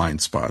have blind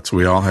spots.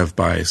 We all have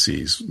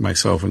biases,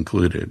 myself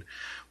included.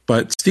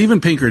 But Steven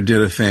Pinker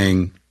did a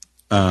thing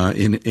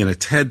in a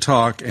TED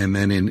Talk, and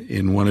then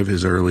in one of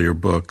his earlier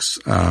books,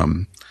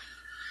 I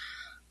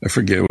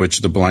forget which,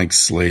 The Blank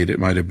Slate it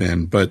might have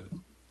been, but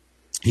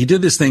he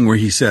did this thing where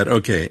he said,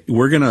 okay,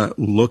 we're going to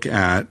look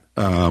at,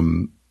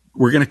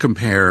 we're going to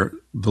compare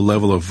the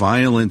level of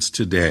violence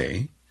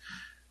today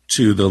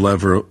to the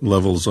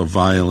levels of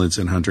violence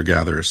in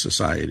hunter-gatherer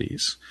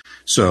societies.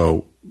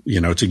 So,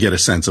 to get a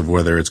sense of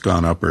whether it's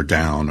gone up or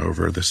down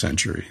over the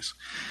centuries.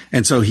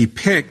 And so he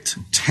picked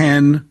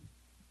 10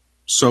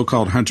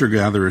 so-called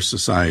hunter-gatherer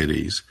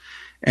societies,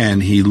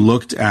 and he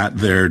looked at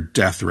their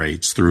death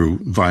rates through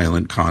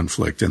violent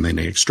conflict, and then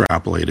he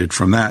extrapolated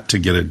from that to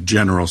get a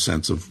general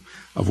sense of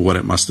what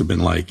it must have been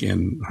like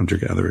in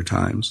hunter-gatherer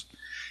times.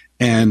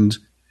 And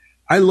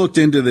I looked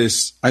into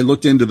this. I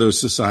looked into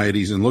those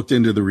societies and looked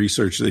into the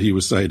research that he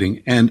was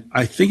citing. And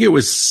I think it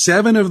was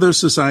 7 of those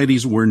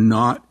societies were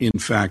not, in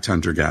fact,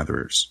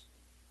 hunter-gatherers.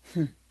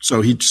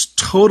 So he just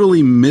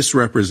totally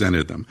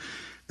misrepresented them.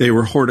 They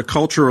were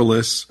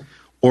horticulturalists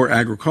or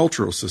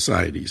agricultural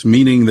societies,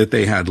 meaning that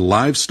they had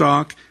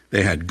livestock,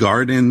 they had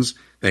gardens,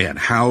 they had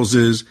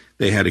houses,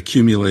 they had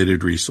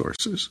accumulated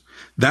resources.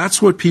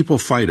 That's what people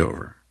fight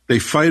over. They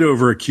fight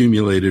over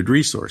accumulated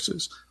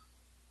resources.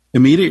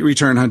 Immediate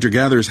return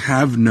hunter-gatherers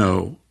have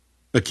no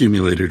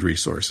accumulated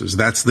resources.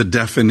 That's the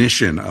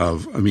definition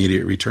of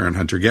immediate return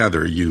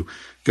hunter-gatherer. You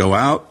go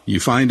out, you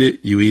find it,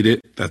 you eat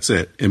it, that's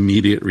it,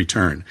 immediate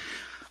return.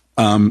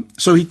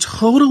 So he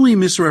totally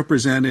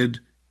misrepresented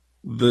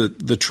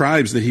the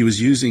tribes that he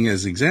was using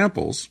as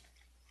examples.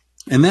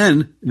 And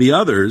then the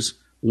others,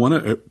 one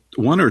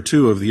or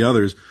two of the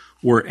others,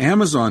 were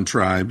Amazon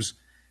tribes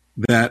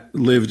that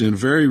lived in a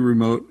very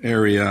remote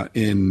area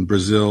in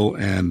Brazil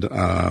and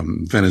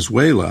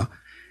Venezuela.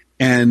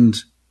 And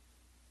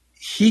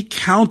he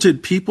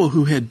counted people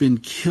who had been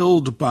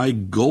killed by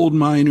gold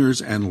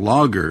miners and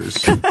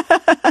loggers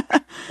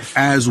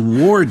as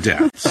war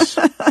deaths.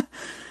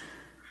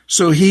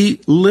 So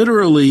he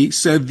literally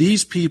said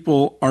these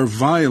people are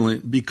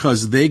violent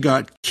because they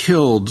got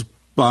killed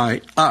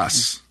by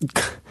us.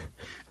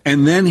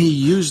 And then he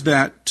used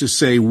that to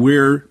say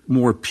we're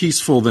more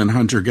peaceful than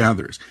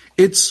hunter-gatherers.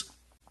 It's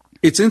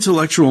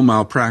intellectual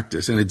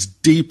malpractice, and it's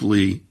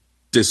deeply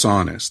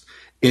dishonest.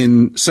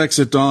 In Sex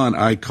at Dawn,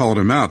 I called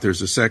him out.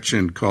 There's a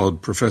section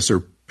called Professor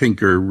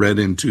Pinker Red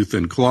in Tooth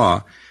and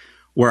Claw,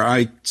 where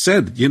I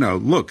said,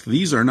 look,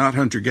 these are not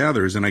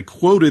hunter-gatherers. And I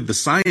quoted the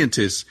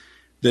scientists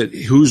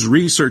whose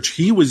research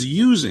he was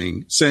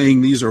using,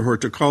 saying these are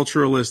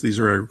horticulturalists, these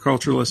are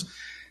agriculturalists.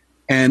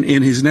 And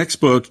in his next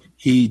book,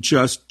 he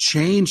used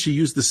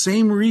the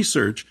same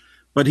research,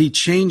 but he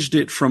changed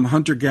it from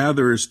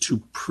hunter-gatherers to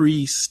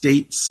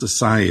pre-state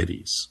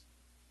societies.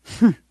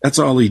 That's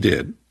all he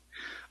did.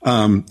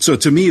 So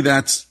to me,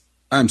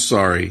 I'm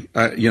sorry.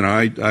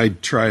 I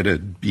try to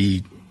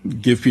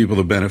give people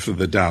the benefit of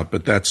the doubt,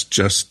 but that's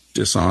just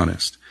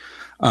dishonest.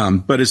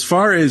 But as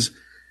far as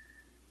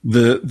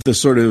the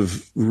sort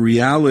of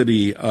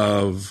reality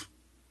of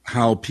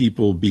how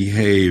people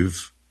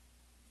behave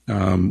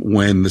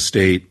when the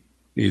state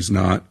is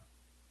not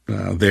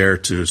there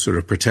to sort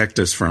of protect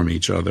us from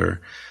each other.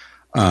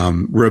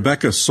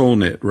 Rebecca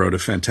Solnit wrote a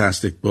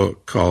fantastic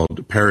book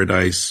called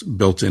Paradise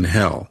Built in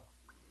Hell,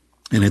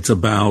 and it's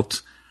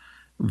about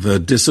the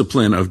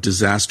discipline of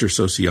disaster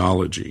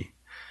sociology.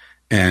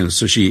 And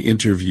so she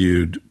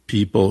interviewed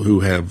people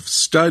who have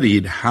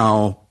studied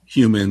how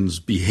humans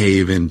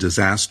behave in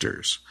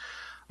disasters,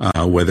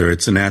 whether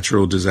it's a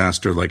natural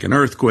disaster like an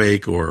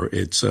earthquake or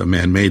it's a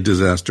man-made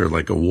disaster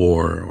like a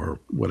war or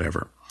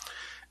whatever,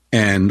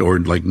 or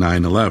like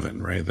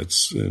 9/11, right?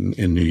 That's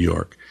in New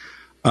York.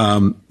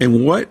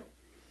 And what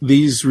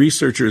these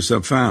researchers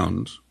have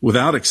found,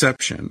 without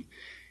exception,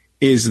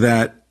 is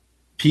that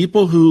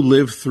people who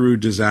live through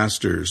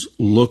disasters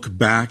look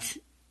back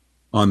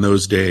on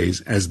those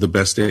days as the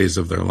best days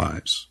of their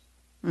lives.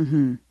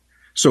 Mm-hmm.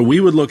 So we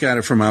would look at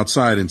it from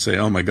outside and say,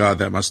 oh my God,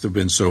 that must have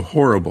been so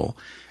horrible.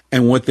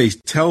 And what they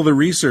tell the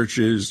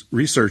researchers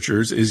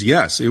is,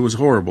 yes, it was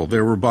horrible.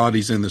 There were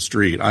bodies in the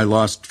street. I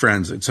lost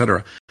friends,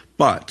 etc.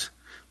 But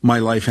my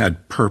life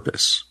had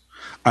purpose.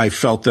 I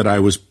felt that I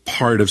was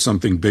part of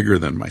something bigger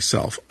than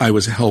myself. I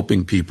was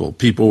helping people.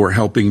 People were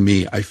helping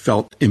me. I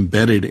felt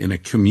embedded in a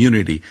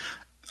community.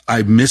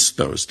 I missed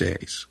those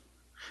days.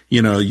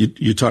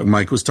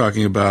 Mike was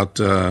talking about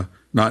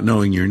not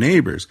knowing your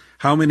neighbors.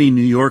 How many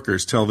New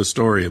Yorkers tell the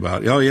story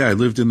about, oh yeah, I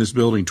lived in this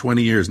building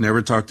 20 years,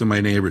 never talked to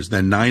my neighbors.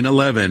 Then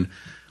 9/11,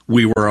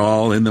 we were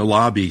all in the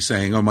lobby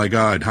saying, oh my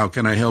God, how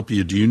can I help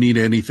you? Do you need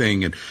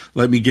anything? And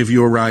let me give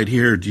you a ride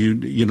here. Do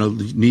you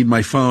need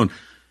my phone?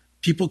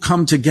 People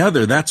come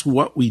together. That's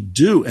what we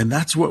do. And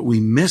that's what we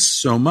miss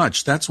so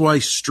much. That's why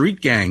street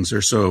gangs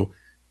are so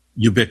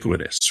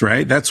ubiquitous,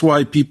 right? That's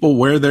why people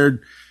wear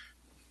their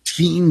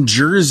team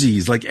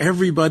jerseys. Like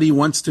everybody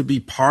wants to be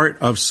part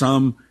of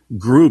some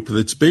group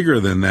that's bigger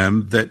than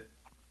them that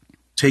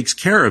takes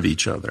care of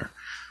each other.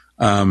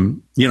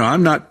 I'm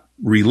not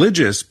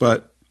religious,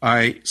 but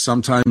I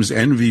sometimes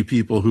envy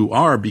people who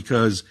are,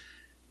 because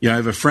I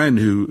have a friend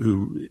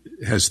who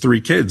has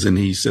 3 kids, and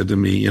he said to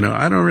me,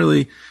 I don't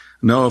really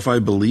know if I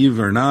believe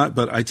or not,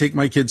 but I take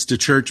my kids to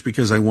church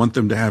because I want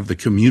them to have the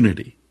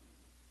community.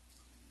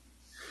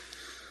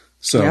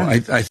 So yeah.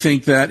 I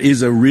think that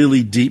is a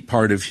really deep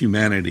part of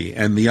humanity.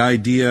 And the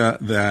idea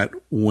that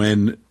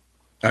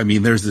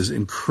there's this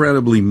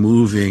incredibly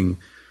moving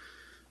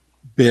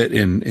bit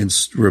in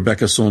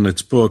Rebecca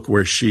Solnit's book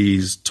where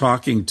she's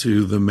talking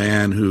to the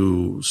man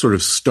who sort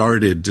of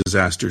started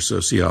disaster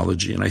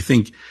sociology. And I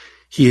think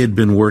he had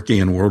been working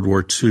in World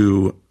War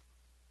II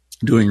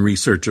doing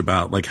research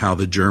about like how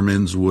the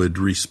Germans would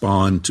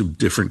respond to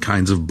different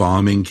kinds of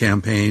bombing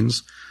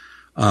campaigns.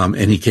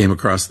 And he came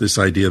across this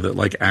idea that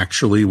like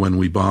actually when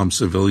we bomb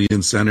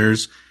civilian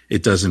centers,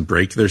 it doesn't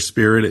break their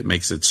spirit. It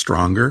makes it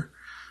stronger,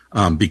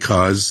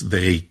 because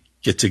they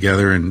get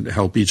together and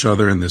help each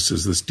other. And this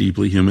is this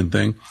deeply human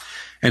thing.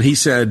 And he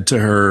said to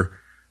her,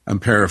 I'm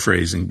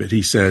paraphrasing, but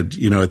he said,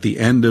 at the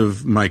end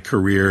of my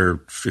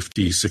career,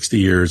 50, 60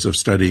 years of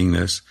studying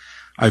this,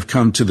 I've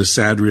come to the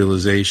sad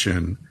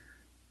realization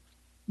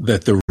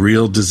that the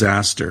real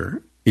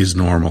disaster is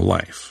normal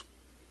life.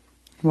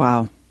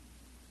 Wow.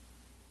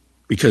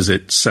 Because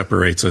it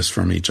separates us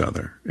from each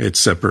other. It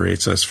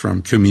separates us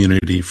from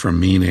community, from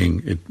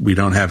meaning. We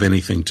don't have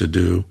anything to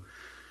do.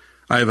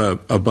 I have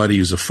a buddy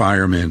who's a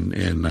fireman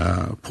in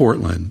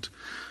Portland,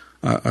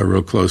 a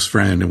real close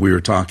friend, and we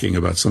were talking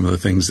about some of the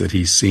things that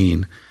he's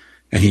seen.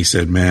 And he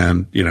said,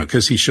 man,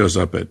 because he shows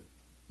up at,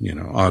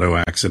 auto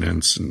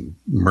accidents and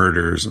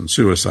murders and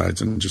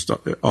suicides and just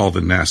all the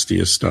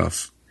nastiest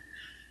stuff.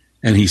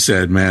 And he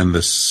said, man,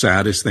 the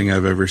saddest thing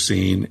I've ever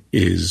seen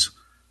is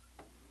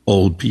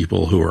old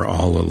people who are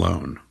all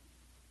alone,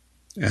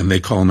 and they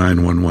call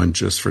 911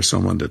 just for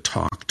someone to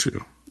talk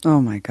to.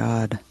 Oh my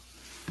God.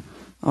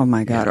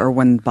 Yeah. Or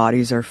when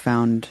bodies are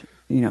found,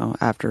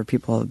 after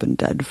people have been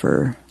dead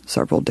for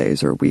several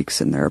days or weeks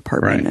in their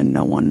apartment, right, and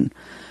no one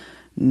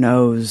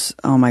knows.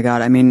 Oh my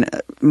God. I mean,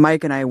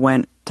 Mike and I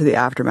went to the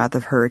aftermath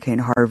of Hurricane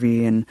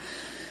Harvey and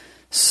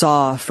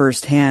saw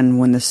firsthand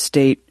when the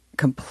state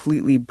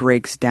completely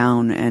breaks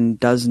down and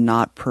does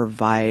not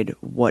provide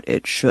what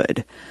it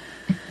should.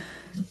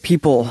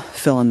 People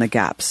fill in the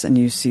gaps, and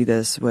you see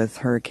this with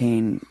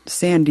Hurricane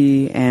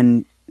Sandy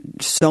and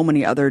so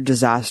many other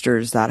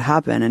disasters that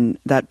happen, and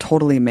that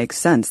totally makes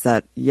sense.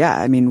 That,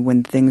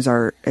 when things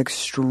are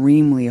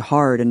extremely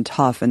hard and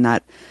tough, and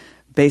that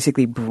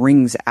basically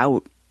brings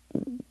out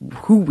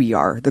who we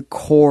are, the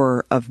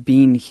core of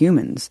being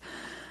humans,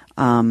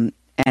 and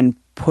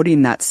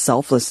putting that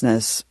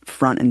selflessness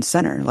front and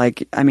center.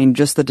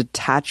 Just the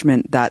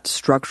detachment, that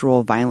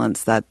structural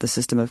violence that the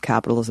system of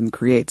capitalism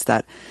creates,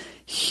 that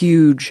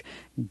huge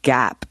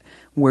gap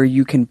where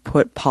you can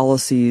put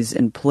policies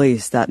in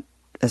place that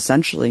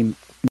essentially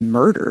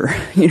murder,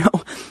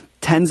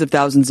 tens of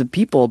thousands of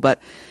people,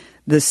 but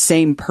the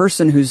same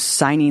person who's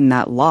signing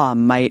that law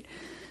might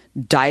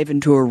dive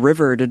into a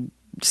river to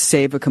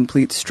save a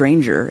complete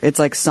stranger. It's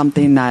like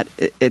something that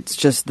it's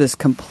just this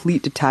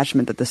complete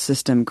detachment that the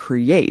system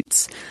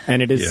creates.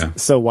 And it is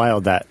so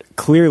wild that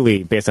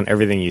clearly, based on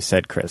everything you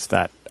said, Chris,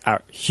 that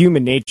our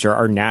human nature,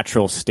 our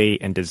natural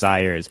state and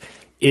desires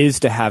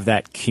is to have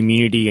that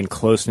community and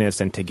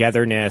closeness and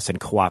togetherness and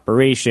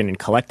cooperation and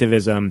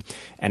collectivism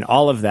and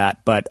all of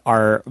that. But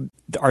our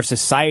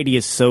society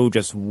is so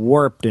just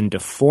warped and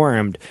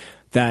deformed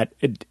that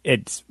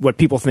it's what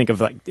people think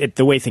of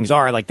the way things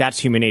are, like that's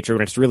human nature,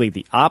 when it's really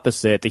the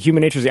opposite. The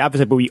human nature is the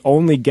opposite, but we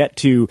only get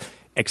to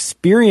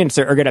experience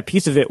it or get a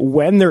piece of it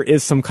when there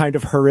is some kind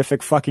of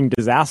horrific fucking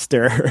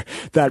disaster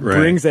that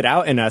brings it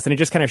out in us. And it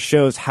just kind of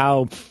shows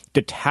how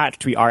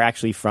detached we are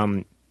actually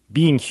from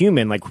being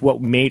human, like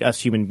what made us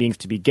human beings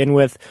to begin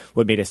with,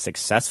 what made us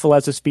successful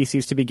as a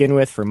species to begin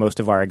with for most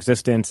of our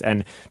existence,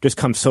 and just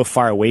come so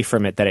far away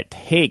from it that it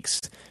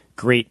takes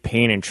great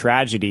pain and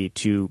tragedy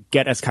to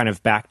get us kind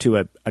of back to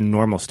a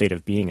normal state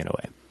of being in a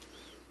way.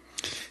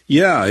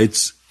 Yeah,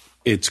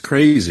 it's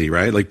crazy,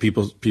 right? Like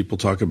people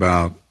talk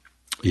about,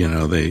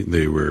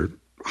 they were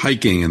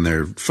hiking and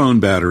their phone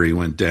battery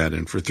went dead,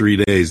 and for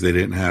 3 days they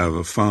didn't have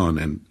a phone,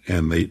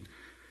 and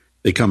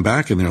they come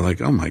back and they're like,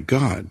 oh my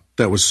God,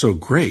 that was so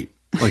great.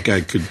 Like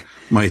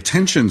my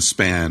attention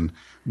span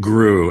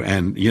grew,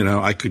 and,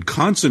 I could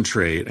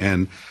concentrate,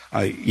 and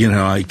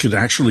I could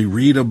actually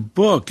read a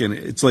book. And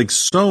it's like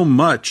so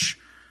much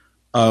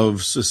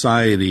of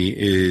society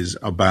is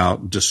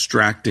about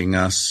distracting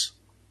us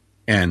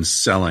and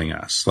selling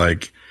us.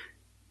 Like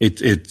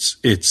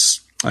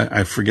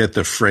I forget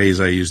the phrase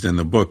I used in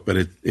the book,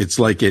 but it's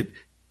like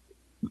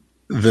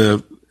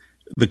the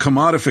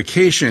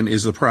commodification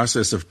is the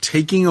process of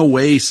taking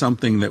away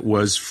something that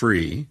was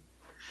free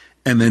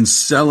and then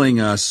selling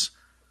us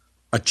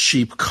a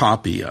cheap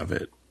copy of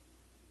it.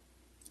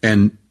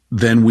 And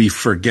then we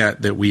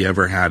forget that we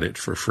ever had it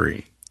for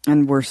free.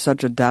 And we're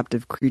such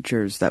adaptive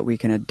creatures that we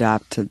can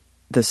adapt to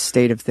the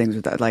state of things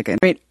with that. Like, I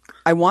mean,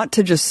 I want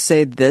to just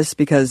say this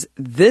because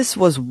this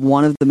was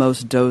one of the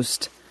most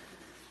dosed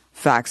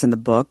facts in the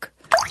book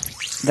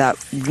that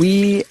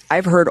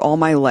I've heard all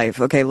my life.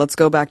 Okay, let's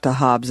go back to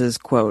Hobbes's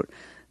quote.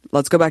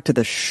 Let's go back to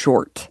the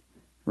short,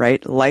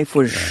 right? Life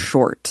was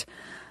short.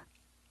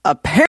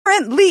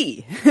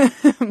 Apparently,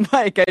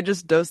 Mike, I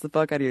just dosed the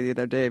fuck out of you the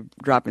other day,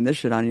 dropping this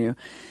shit on you.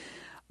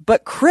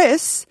 But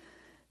Chris,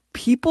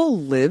 people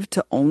live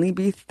to only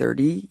be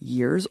 30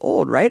 years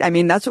old, right? I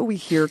mean, that's what we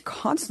hear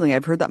constantly.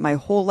 I've heard that my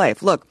whole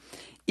life. Look,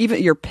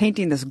 even you're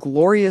painting this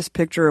glorious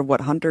picture of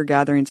what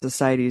hunter-gathering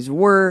societies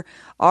were.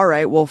 All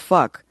right, well,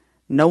 fuck.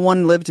 No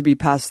one lived to be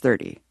past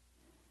 30.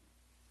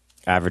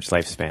 Average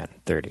lifespan,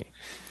 30.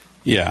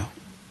 Yeah.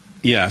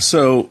 Yeah,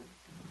 so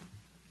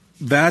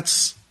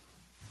that's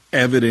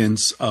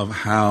evidence of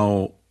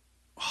how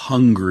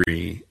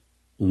hungry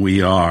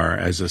we are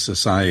as a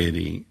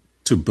society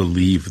to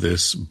believe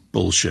this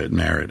bullshit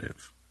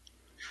narrative.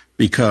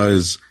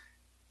 Because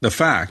the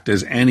fact,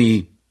 as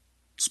any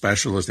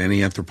specialist,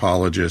 any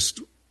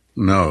anthropologist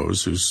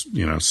knows who's,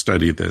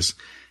 studied this,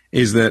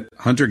 is that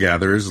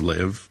hunter-gatherers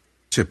live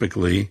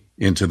typically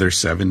into their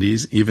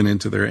 70s, even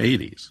into their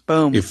 80s.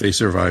 Boom. If they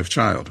survive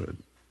childhood.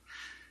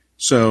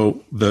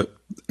 So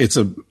it's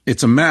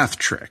a math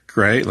trick,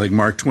 right? Like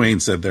Mark Twain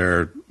said, there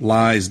are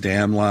lies,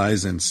 damn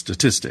lies, and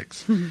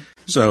statistics.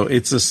 So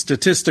it's a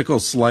statistical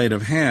sleight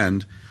of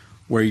hand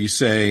where you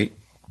say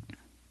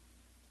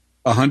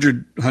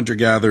 100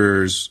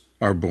 hunter-gatherers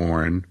are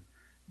born,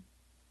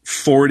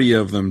 40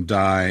 of them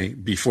die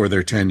before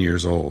they're 10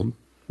 years old,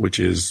 which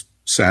is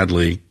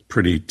sadly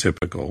pretty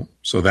typical.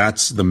 So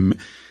that's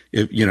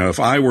if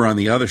I were on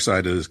the other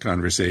side of this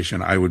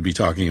conversation, I would be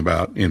talking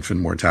about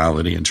infant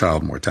mortality and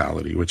child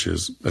mortality, which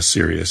is a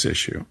serious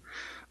issue.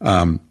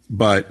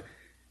 But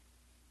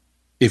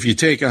if you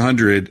take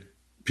 100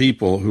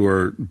 people who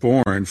are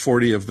born,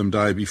 40 of them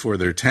die before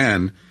they're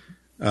 10,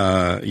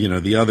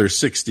 the other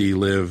 60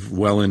 live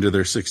well into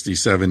their 60s,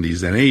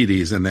 70s, and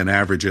 80s, and then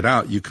average it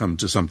out, you come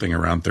to something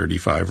around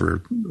 35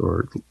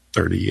 or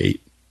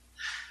 38.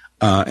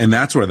 And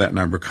that's where that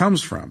number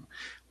comes from.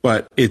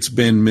 But it's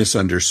been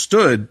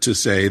misunderstood to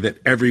say that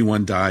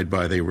everyone died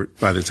by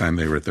the time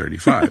they were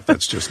 35.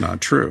 That's just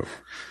not true.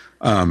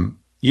 I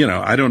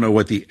don't know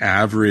what the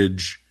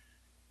average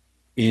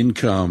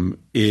income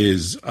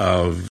is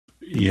of,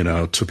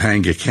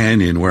 Topanga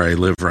Canyon, where I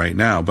live right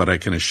now, but I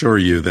can assure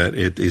you that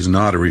it is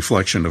not a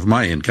reflection of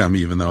my income,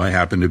 even though I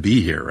happen to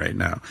be here right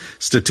now.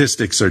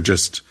 Statistics are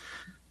just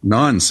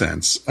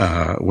nonsense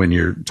when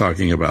you're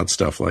talking about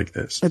stuff like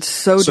this. It's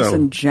so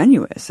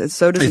disingenuous. It's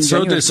so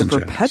disingenuous to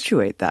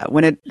perpetuate that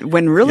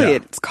when really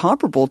it's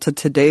comparable to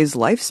today's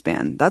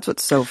lifespan. That's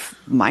what's so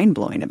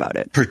mind-blowing about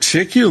it.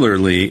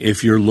 Particularly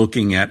if you're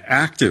looking at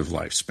active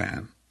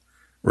lifespan,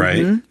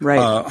 right? Mm-hmm,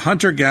 right.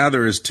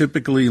 Hunter-gatherers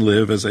typically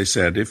live, as I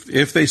said,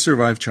 if they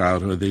survive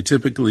childhood, they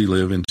typically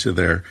live into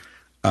their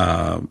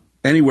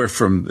anywhere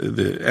from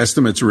the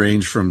estimates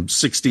range from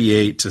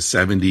 68 to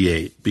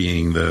 78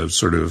 being the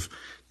sort of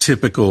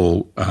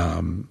typical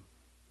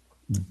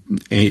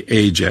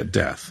age at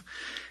death.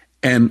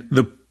 And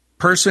the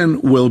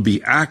person will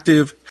be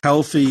active,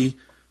 healthy,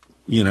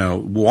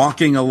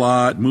 walking a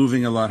lot,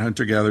 moving a lot.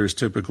 Hunter-gatherers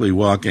typically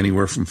walk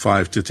anywhere from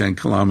 5 to 10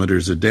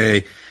 kilometers a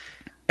day.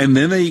 And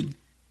then they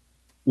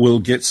will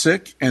get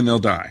sick and they'll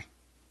die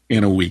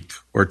in a week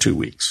or 2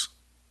 weeks.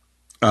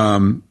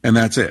 And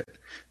that's it.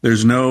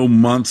 There's no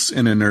months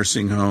in a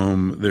nursing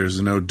home. There's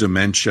no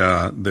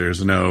dementia.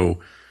 There's no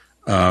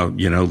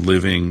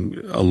living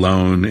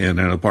alone in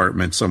an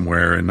apartment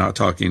somewhere and not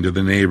talking to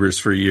the neighbors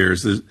for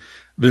years.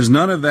 There's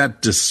none of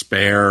that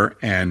despair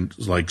and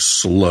like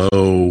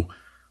slow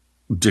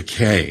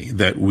decay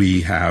that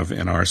we have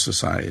in our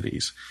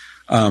societies.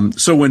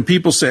 So when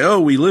people say,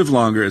 oh, we live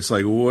longer, it's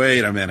like,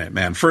 wait a minute,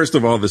 man. First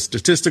of all, the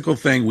statistical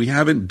thing, we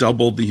haven't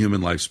doubled the human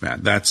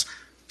lifespan. That's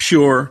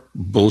pure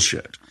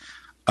bullshit.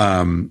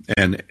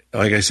 And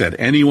like I said,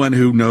 anyone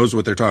who knows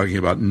what they're talking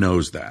about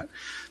knows that.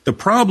 The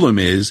problem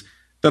is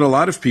that a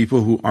lot of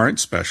people who aren't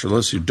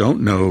specialists, who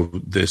don't know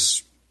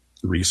this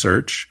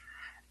research,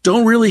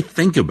 don't really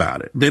think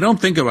about it. They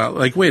don't think about,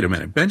 like, wait a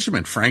minute,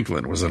 Benjamin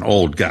Franklin was an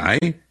old guy,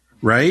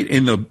 right?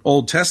 In the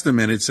Old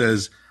Testament, it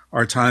says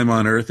our time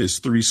on earth is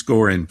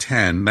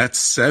 70. That's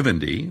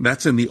 70.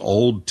 That's in the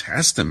Old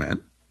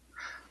Testament.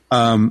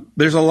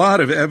 There's a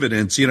lot of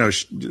evidence, a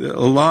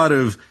lot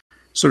of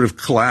sort of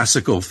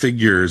classical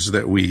figures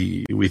that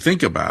we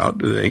think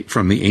about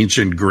from the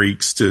ancient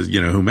Greeks to,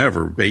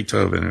 whomever,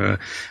 Beethoven,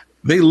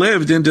 they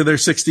lived into their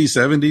 60s,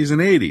 70s,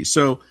 and 80s.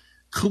 So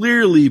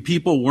clearly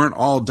people weren't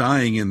all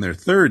dying in their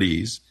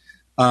 30s.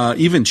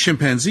 Even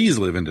chimpanzees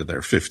live into their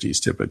 50s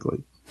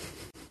typically.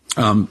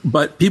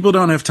 But people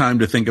don't have time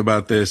to think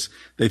about this.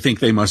 They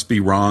think they must be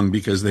wrong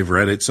because they've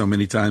read it so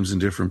many times in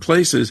different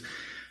places.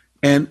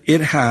 And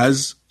it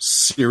has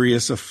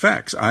serious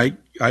effects. I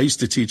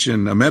used to teach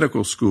in a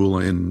medical school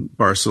in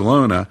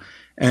Barcelona,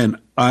 and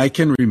I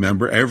can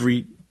remember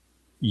every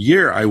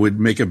year, I would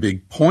make a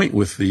big point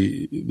with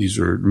these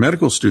are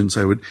medical students.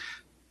 I would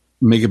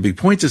make a big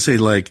point to say,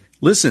 like,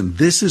 listen,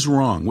 this is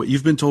wrong. What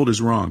you've been told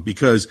is wrong,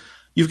 because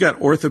you've got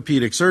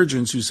orthopedic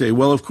surgeons who say,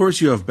 well, of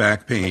course you have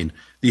back pain.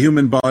 The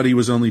human body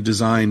was only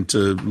designed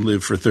to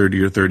live for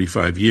 30 or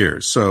 35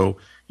 years. So,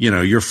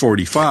 you're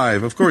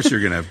 45. Of course you're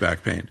going to have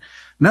back pain.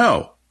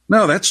 No,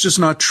 that's just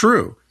not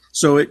true.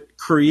 So it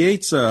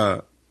creates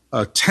a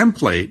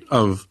template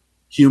of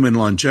human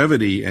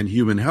longevity and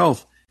human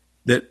health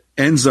that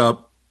ends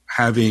up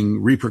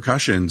having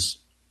repercussions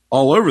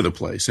all over the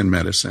place in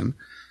medicine.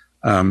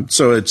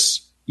 So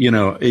it's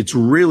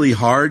really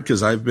hard,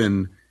 because I've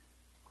been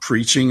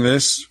preaching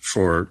this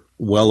for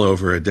well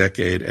over a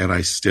decade, and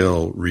I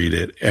still read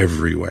it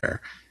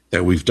everywhere,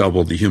 that we've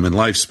doubled the human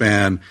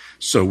lifespan.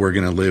 So we're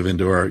going to live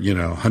into our,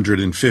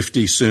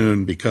 150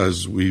 soon,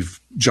 because we've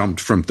jumped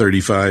from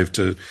 35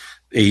 to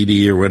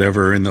 80 or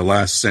whatever in the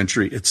last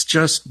century. It's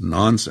just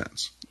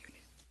nonsense.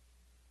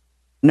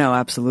 No,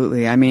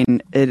 absolutely. I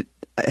mean, it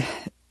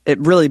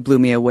really blew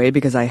me away,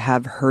 because I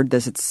have heard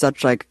this. It's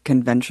such like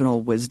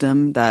conventional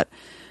wisdom that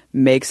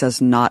makes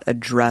us not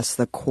address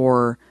the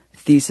core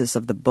thesis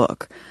of the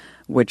book,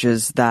 which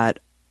is that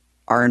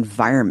our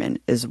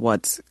environment is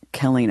what's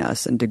killing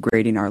us and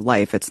degrading our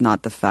life. It's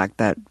not the fact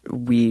that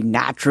we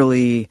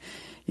naturally,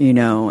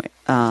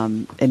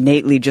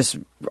 innately just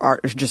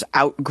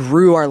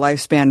outgrew our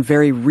lifespan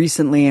very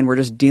recently, and we're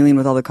just dealing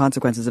with all the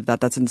consequences of that.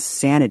 That's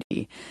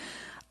insanity.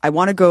 I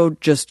want to go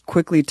just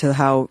quickly to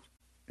how,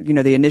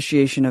 the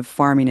initiation of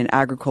farming and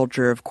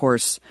agriculture, of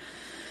course,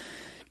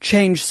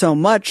 changed so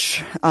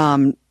much.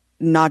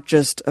 Not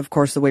just, of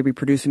course, the way we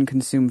produce and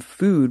consume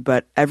food,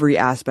 but every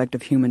aspect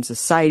of human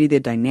society, the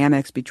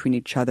dynamics between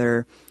each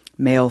other,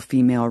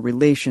 male-female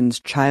relations,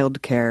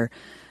 childcare,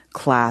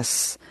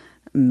 class,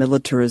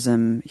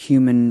 militarism,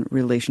 human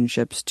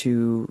relationships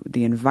to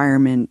the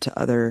environment, to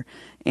other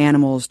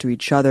animals, to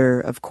each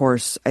other. Of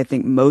course, I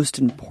think most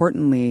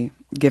importantly,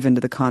 given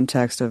to the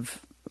context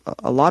of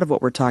a lot of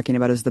what we're talking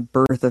about, is the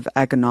birth of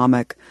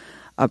economic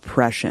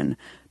oppression,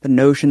 the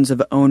notions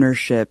of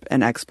ownership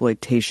and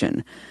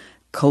exploitation,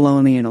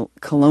 colonialism,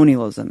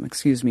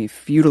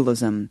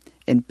 feudalism,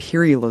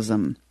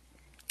 imperialism.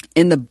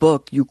 In the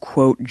book, you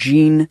quote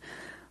Jean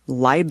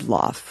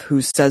Leidloff,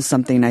 who says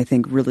something I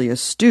think really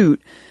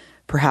astute,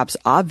 perhaps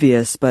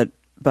obvious, but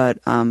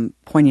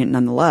poignant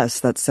nonetheless,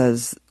 that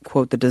says,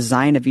 quote, "The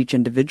design of each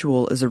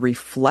individual is a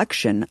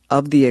reflection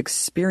of the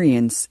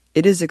experience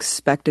it is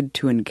expected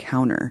to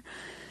encounter."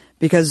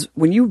 Because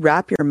when you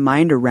wrap your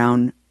mind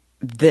around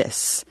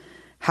this,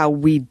 how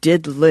we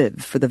did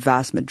live for the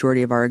vast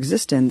majority of our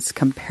existence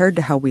compared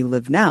to how we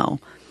live now,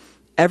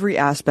 every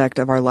aspect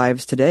of our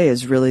lives today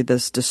is really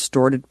this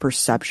distorted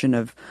perception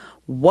of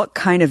what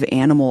kind of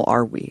animal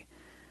are we?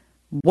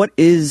 What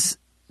is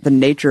the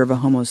nature of a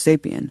Homo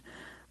sapien?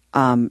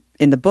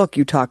 In the book,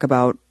 you talk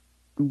about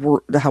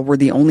how we're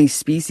the only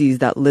species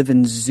that live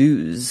in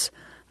zoos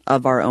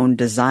of our own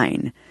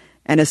design.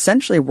 And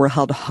essentially, we're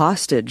held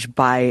hostage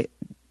by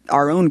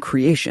our own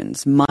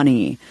creations,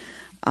 money,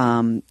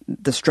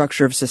 the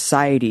structure of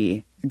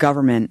society,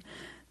 government.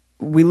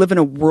 We live in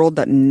a world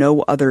that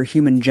no other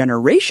human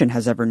generation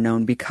has ever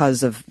known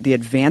because of the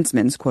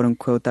advancements, quote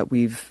unquote, that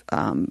we've,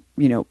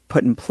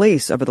 put in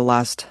place over the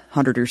last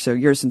 100 or so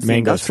years since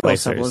mango the industrial slicers.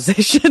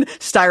 civilization.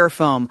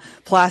 Styrofoam,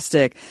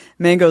 plastic,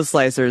 mango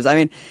slicers. I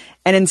mean,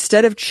 and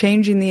instead of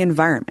changing the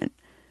environment,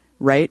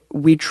 right,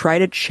 we try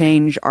to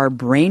change our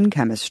brain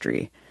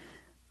chemistry.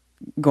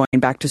 Going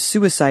back to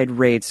suicide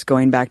rates,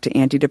 going back to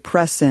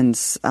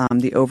antidepressants,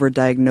 the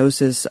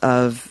overdiagnosis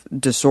of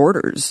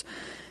disorders.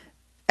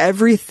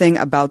 Everything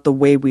about the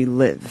way we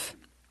live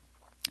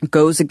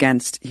goes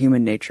against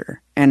human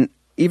nature. And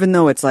even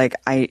though it's like,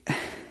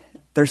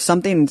 there's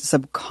something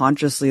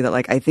subconsciously that,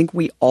 like, I think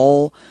we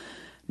all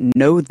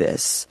know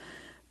this,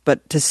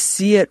 but to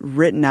see it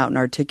written out and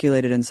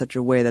articulated in such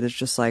a way that it's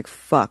just like,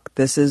 fuck,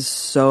 this is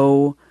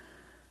so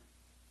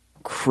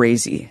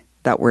crazy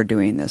that we're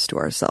doing this to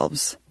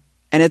ourselves.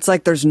 And it's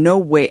like there's no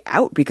way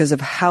out because of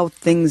how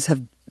things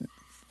have...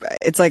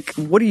 It's like,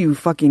 what do you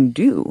fucking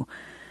do?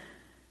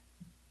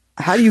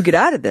 How do you get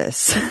out of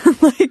this?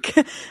 Like,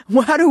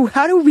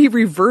 how do we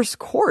reverse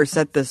course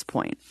at this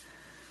point?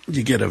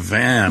 You get a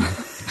van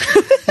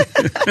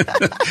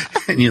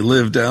and you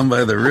live down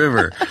by the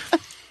river.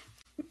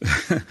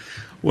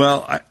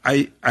 Well,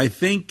 I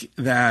think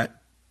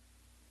that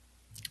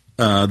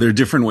there are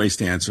different ways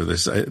to answer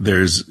this.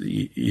 There's,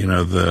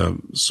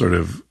 the sort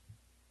of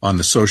on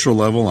the social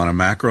level, on a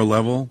macro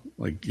level,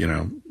 like,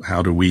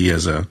 how do we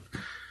as a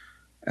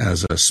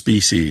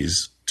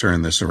species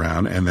turn this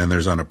around? And then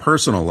there's on a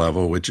personal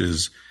level, which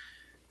is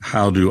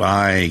how do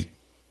I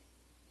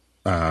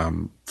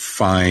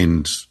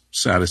find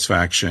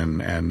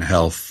satisfaction and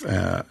health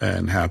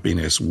and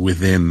happiness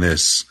within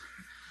this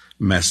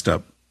messed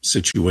up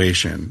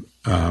situation?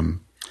 And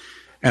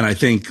I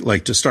think,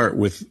 like, to start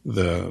with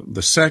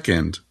the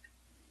second,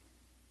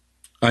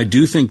 I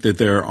do think that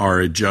there are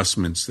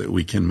adjustments that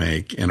we can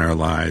make in our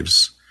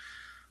lives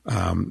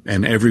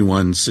And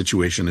everyone's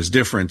situation is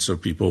different, so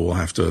people will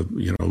have to,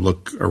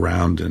 look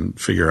around and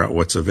figure out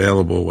what's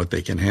available, what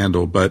they can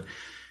handle. But,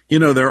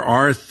 there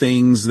are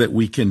things that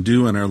we can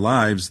do in our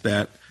lives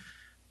that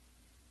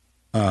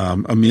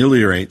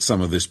ameliorate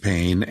some of this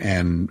pain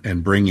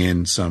and bring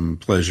in some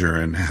pleasure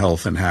and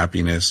health and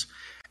happiness.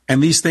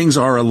 And these things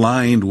are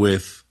aligned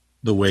with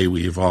the way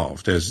we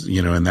evolved. As,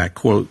 in that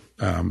quote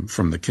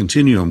from the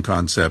continuum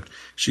concept,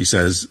 she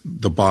says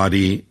the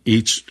body,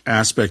 each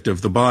aspect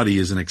of the body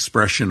is an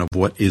expression of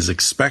what is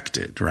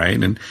expected,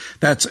 right? And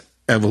that's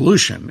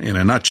evolution in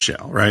a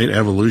nutshell, right?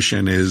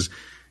 Evolution is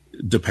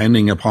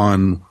depending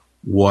upon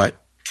what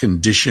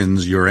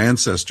conditions your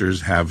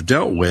ancestors have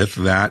dealt with,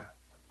 that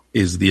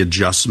is the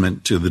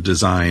adjustment to the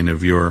design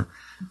of your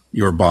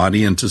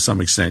body and to some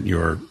extent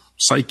your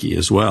psyche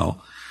as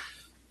well.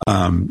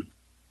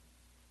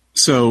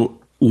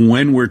 So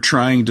when we're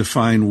trying to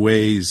find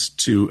ways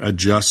to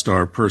adjust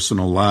our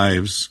personal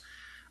lives,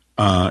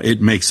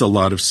 it makes a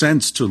lot of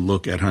sense to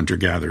look at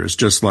hunter-gatherers.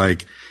 Just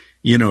like,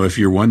 if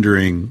you're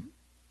wondering,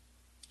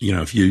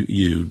 if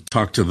you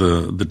talk to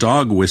the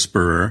dog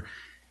whisperer,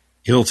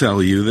 he'll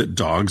tell you that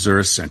dogs are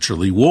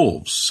essentially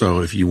wolves.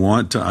 So if you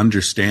want to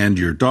understand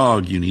your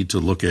dog, you need to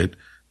look at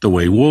the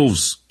way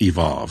wolves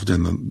evolved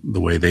and the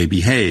way they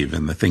behave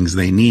and the things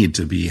they need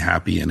to be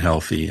happy and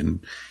healthy and,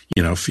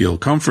 feel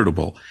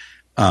comfortable.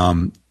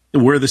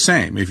 We're the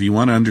same. If you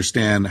want to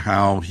understand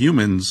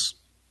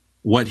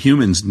what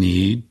humans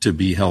need to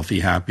be healthy,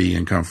 happy,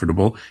 and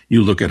comfortable,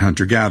 you look at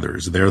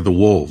hunter-gatherers. They're the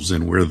wolves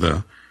and we're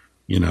the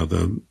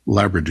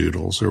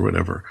labradoodles or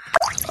whatever.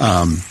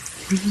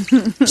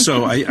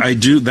 So I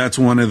do, that's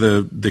one of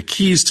the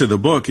keys to the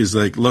book is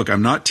like, look,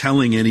 I'm not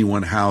telling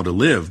anyone how to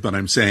live, but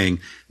I'm saying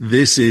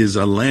this is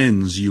a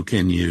lens you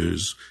can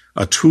use,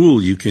 a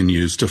tool you can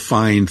use to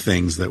find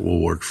things that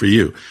will work for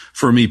you.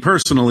 For me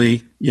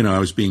personally, I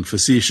was being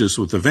facetious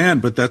with the van,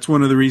 but that's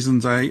one of the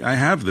reasons I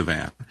have the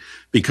van,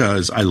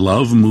 because I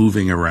love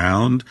moving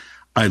around.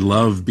 I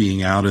love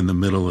being out in the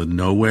middle of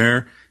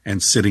nowhere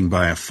and sitting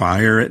by a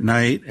fire at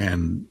night.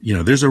 And,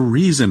 there's a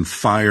reason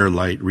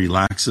firelight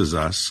relaxes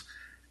us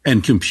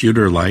and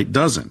computer light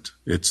doesn't.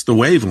 It's the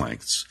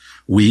wavelengths.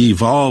 We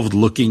evolved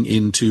looking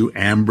into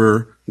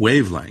amber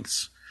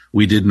wavelengths.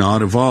 We did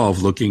not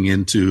evolve looking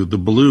into the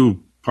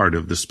blue part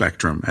of the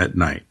spectrum at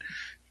night.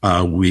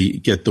 We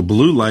get the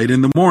blue light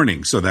in the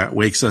morning, so that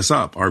wakes us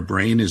up. Our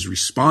brain is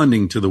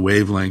responding to the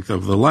wavelength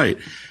of the light.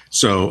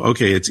 So,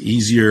 okay, it's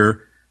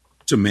easier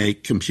to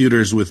make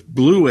computers with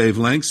blue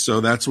wavelengths,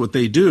 so that's what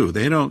they do.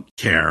 They don't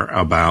care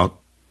about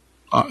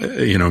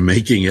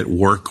making it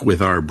work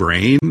with our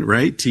brain,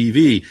 right?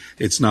 TV,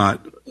 it's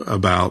not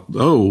about,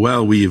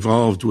 we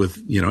evolved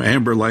with,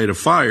 amber light of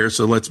fire,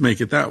 so let's make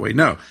it that way.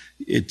 No,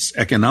 it's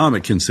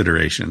economic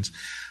considerations.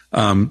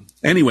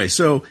 Anyway,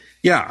 so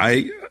yeah,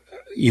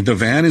 the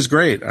van is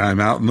great. I'm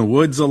out in the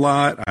woods a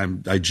lot.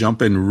 I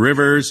jump in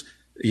rivers,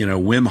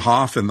 Wim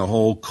Hof and the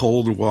whole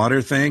cold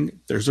water thing.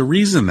 There's a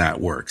reason that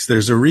works.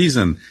 There's a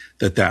reason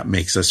that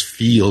makes us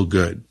feel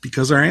good,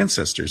 because our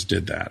ancestors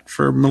did that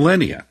for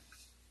millennia.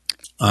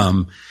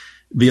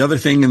 The other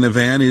thing in the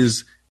van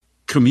is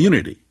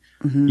community.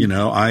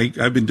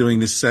 Mm-hmm. I've been doing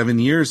this 7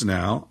 years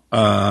now.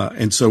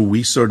 And so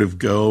we sort of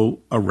go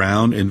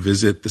around and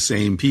visit the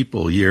same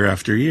people year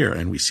after year,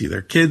 and we see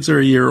their kids are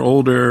a year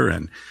older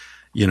and,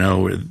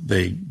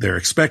 they're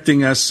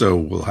expecting us. So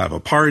we'll have a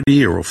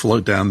party or we'll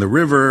float down the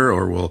river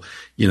or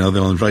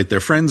they'll invite their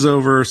friends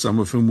over, some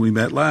of whom we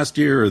met last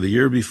year or the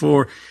year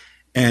before.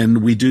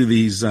 And we do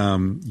these,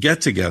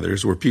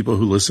 get-togethers where people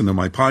who listen to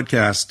my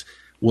podcast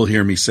will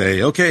hear me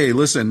say, okay,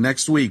 listen,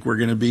 next week we're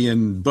going to be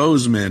in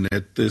Bozeman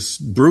at this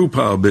brew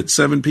pub at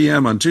 7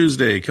 p.m. on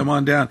Tuesday. Come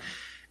on down.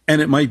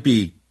 And it might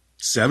be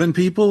 7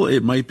 people.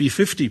 It might be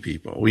 50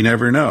 people. We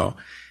never know.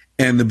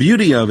 And the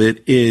beauty of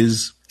it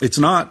is it's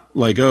not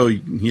like,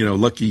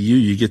 lucky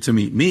you get to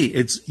meet me.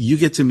 It's you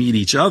get to meet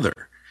each other.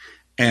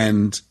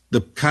 And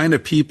the kind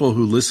of people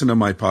who listen to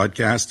my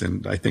podcast,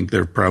 and I think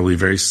they're probably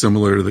very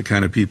similar to the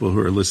kind of people who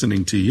are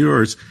listening to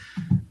yours,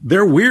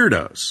 they're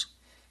weirdos.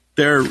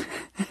 They're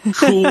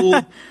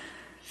cool,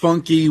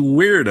 funky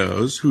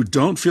weirdos who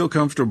don't feel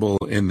comfortable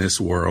in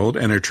this world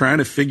and are trying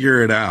to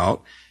figure it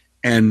out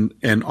and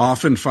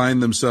often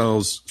find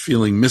themselves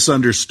feeling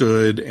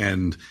misunderstood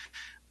and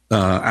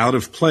out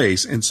of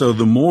place. And so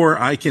the more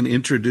I can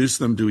introduce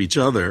them to each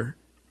other,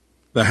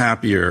 the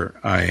happier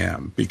I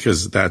am,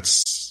 because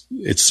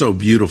it's so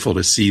beautiful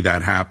to see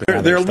that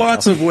happen. There are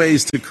lots of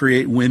ways to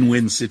create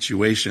win-win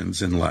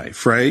situations in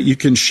life, right? You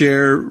can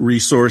share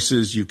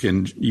resources. You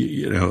can,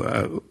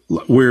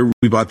 where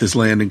we bought this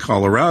land in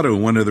Colorado,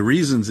 one of the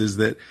reasons is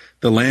that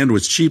the land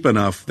was cheap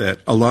enough that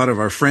a lot of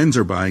our friends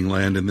are buying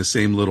land in the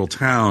same little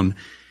town.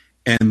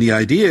 And the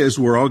idea is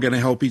we're all going to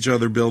help each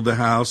other build the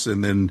house,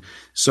 and then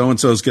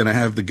so-and-so is going to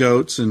have the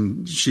goats,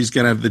 and she's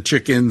going to have the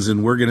chickens,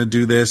 and we're going to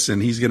do this,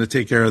 and he's going to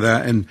take care of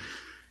that. And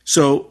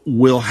so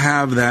we'll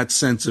have that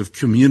sense of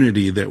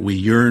community that we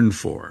yearn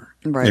for.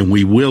 Right. And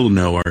we will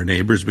know our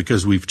neighbors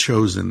because we've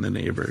chosen the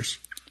neighbors.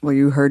 Well,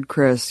 you heard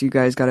Chris. You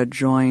guys got to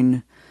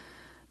join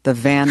the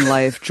van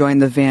life, join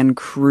the van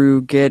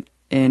crew, get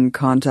in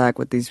contact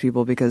with these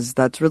people, because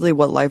that's really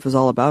what life is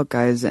all about,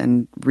 guys,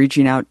 and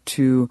reaching out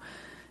to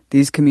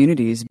these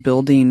communities,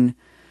 building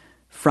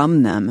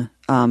from them,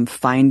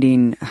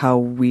 finding how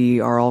we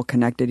are all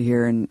connected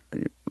here and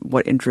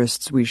what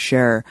interests we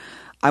share.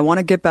 I want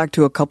to get back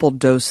to a couple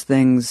dose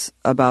things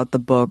about the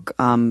book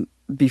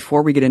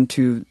before we get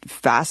into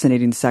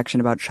fascinating section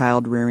about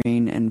child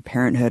rearing and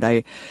parenthood.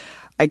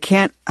 I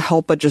can't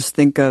help but just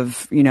think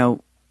of,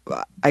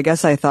 I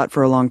guess I thought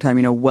for a long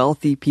time,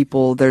 wealthy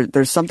people,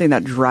 there's something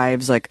that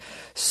drives like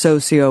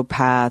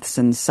sociopaths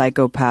and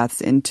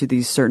psychopaths into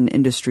these certain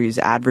industries,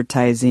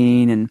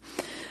 advertising and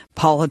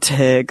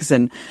politics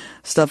and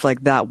stuff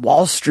like that,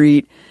 Wall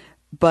Street.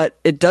 But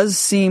it does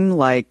seem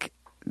like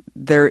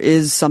there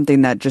is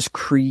something that just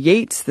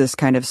creates this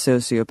kind of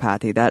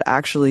sociopathy that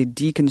actually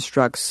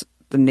deconstructs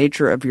the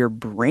nature of your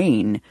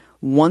brain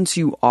once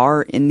you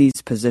are in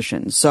these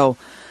positions. So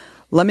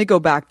let me go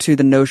back to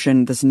the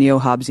notion, this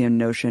neo-Hobbesian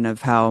notion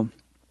of how,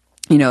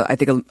 I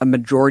think a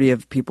majority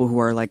of people who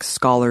are like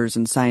scholars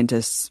and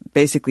scientists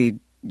basically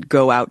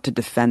go out to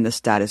defend the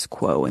status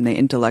quo, and they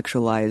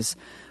intellectualize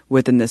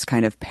within this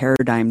kind of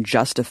paradigm,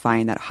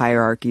 justifying that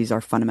hierarchies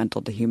are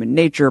fundamental to human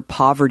nature.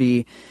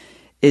 Poverty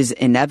is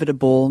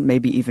inevitable,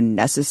 maybe even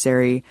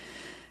necessary.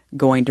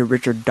 Going to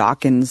Richard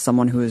Dawkins,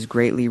 someone who is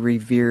greatly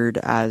revered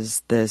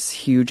as this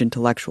huge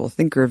intellectual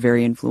thinker,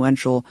 very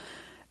influential.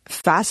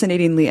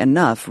 Fascinatingly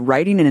enough,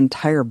 writing an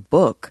entire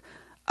book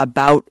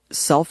about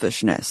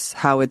selfishness,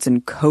 how it's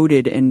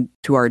encoded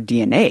into our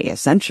DNA,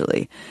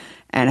 essentially,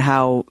 and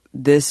how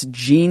this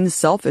gene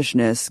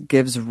selfishness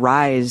gives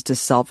rise to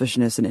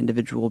selfishness in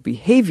individual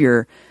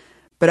behavior.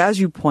 But as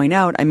you point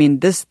out, I mean,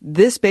 this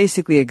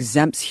basically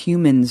exempts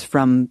humans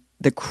from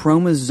the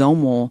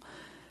chromosomal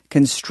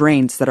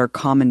constraints that are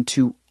common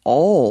to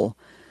all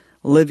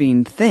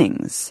living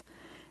things.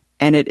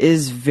 And it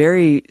is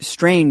very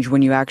strange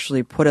when you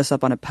actually put us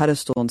up on a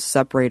pedestal and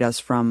separate us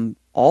from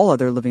all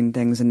other living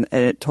things, and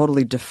it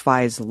totally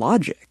defies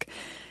logic.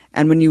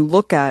 And when you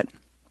look at,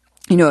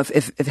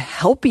 if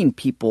helping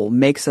people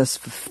makes us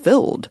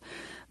fulfilled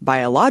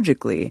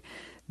biologically,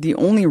 the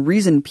only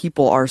reason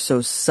people are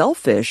so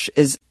selfish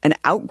is an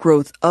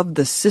outgrowth of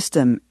the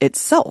system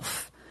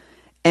itself.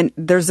 And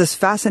there's this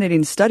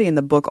fascinating study in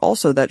the book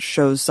also that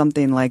shows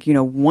something like,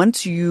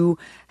 once you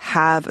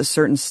have a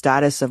certain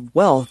status of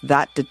wealth,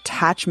 that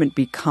detachment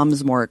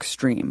becomes more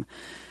extreme.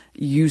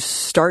 You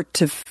start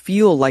to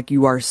feel like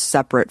you are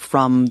separate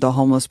from the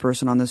homeless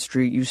person on the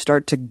street. You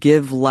start to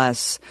give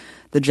less.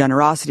 The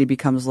generosity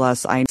becomes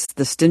less.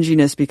 The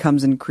stinginess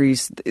becomes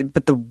increased.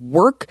 But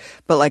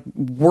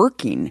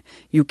working,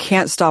 you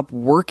can't stop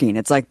working.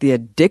 It's like the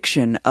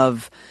addiction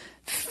of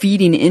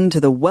feeding into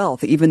the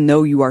wealth. Even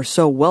though you are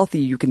so wealthy,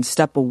 you can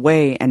step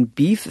away and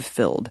be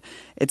fulfilled.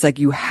 It's like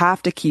you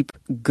have to keep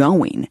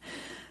going.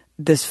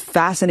 This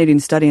fascinating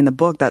study in the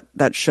book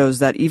that shows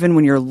that even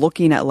when you're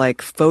looking at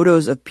like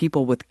photos of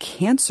people with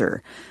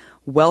cancer,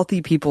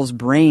 wealthy people's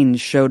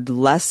brains showed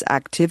less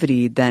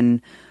activity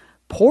than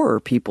poorer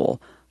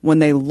people when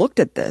they looked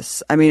at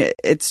this. I mean,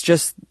 it's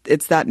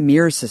that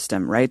mirror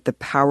system, right? The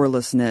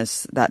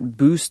powerlessness that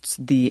boosts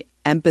the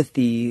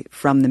empathy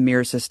from the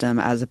mirror system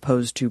as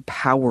opposed to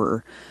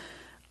power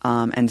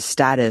and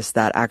status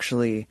that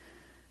actually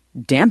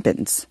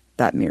dampens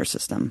that mirror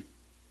system.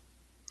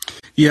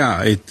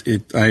 Yeah,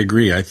 I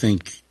agree. I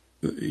think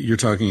you're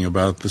talking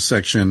about the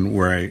section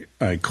where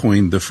I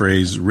coined the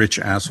phrase rich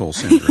asshole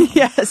syndrome.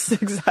 Yes,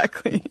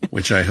 exactly.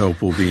 Which I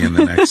hope will be in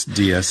the next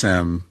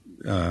DSM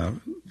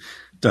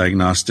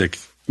diagnostic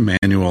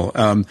manual.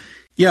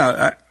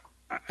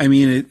 I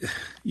mean,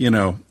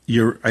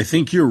 I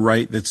think you're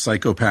right that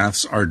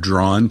psychopaths are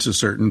drawn to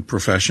certain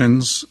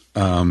professions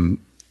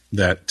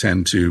that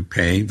tend to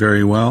pay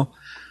very well,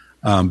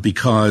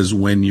 because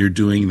when you're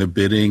doing the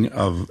bidding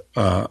of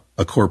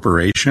a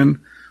corporation,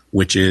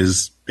 which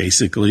is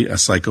basically a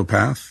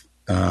psychopath,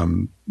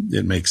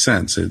 it makes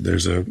sense.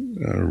 There's a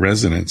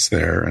resonance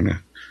there and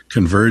a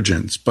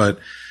convergence. But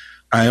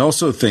I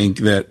also think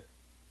that,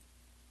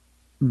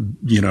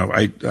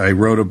 I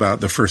wrote about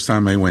the first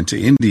time I went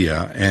to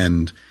India,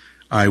 and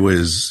I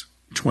was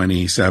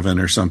 27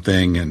 or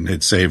something and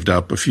had saved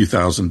up a few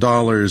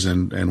 $1,000s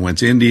and went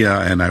to India,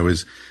 and I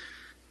was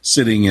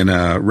sitting in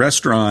a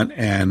restaurant,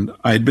 and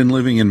I'd been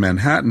living in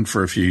Manhattan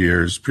for a few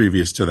years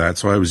previous to that.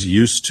 So I was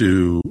used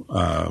to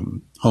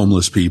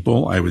homeless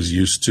people. I was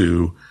used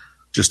to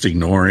just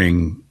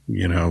ignoring,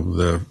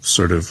 the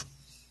sort of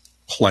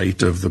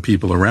plight of the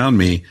people around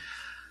me.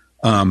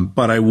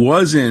 But I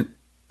wasn't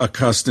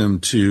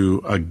accustomed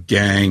to a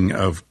gang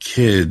of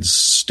kids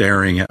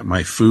staring at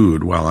my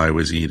food while I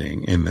was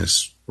eating in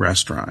this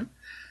restaurant.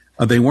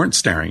 They weren't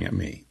staring at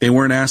me. They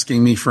weren't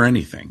asking me for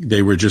anything.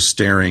 They were just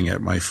staring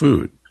at my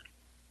food.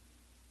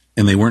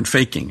 And they weren't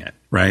faking it,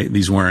 right?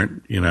 These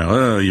weren't,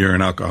 oh, you're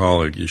an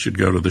alcoholic, you should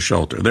go to the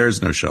shelter.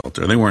 There's no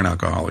shelter. They weren't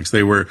alcoholics.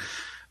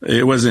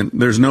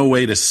 There's no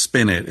way to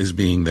spin it as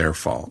being their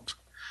fault.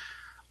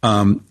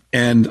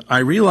 And I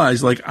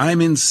realized, like,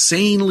 I'm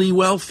insanely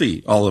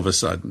wealthy all of a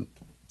sudden.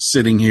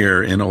 sitting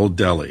here in Old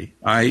Delhi.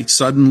 I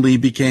suddenly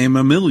became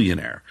a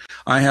millionaire.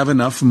 I have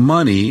enough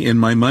money in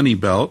my money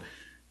belt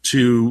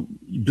to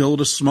build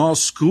a small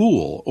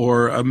school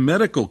or a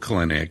medical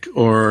clinic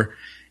or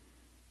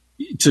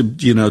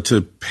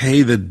to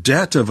pay the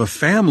debt of a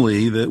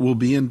family that will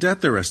be in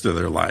debt the rest of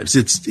their lives.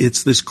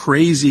 It's this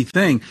crazy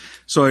thing.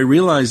 So I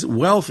realized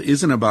wealth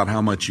isn't about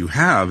how much you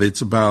have.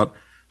 It's about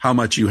how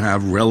much you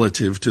have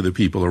relative to the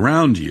people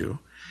around you.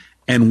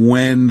 And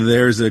when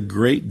there's a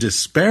great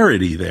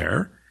disparity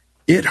there,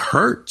 it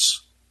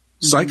hurts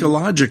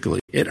psychologically.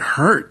 It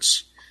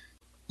hurts.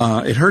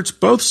 It hurts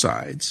both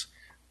sides.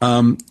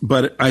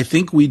 But I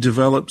think we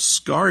develop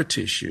scar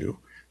tissue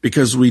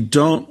because we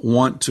don't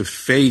want to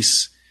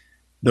face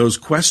those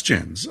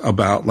questions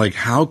about, like,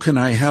 how can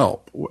I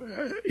help?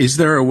 Is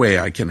there a way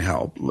I can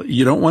help?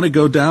 You don't want to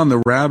go down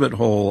the rabbit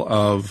hole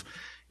of,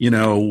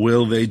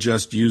 will they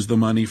just use the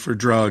money for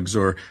drugs?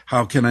 Or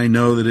how can I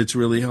know that it's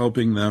really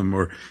helping them?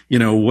 Or,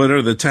 what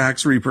are the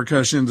tax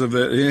repercussions of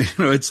it?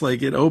 It's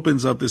like it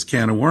opens up this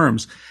can of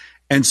worms.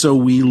 And so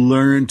we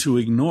learn to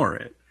ignore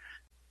it.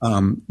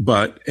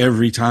 But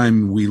every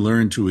time we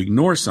learn to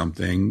ignore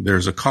something,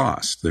 there's a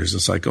cost. There's a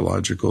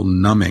psychological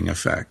numbing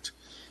effect.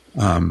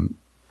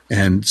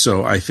 And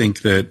so I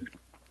think that,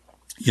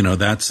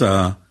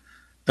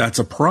 that's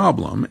a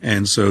problem.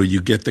 And so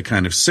you get the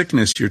kind of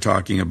sickness you're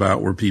talking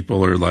about where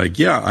people are like,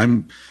 yeah,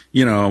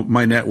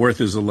 my net worth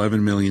is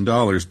 $11 million,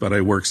 but I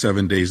work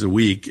 7 days a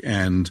week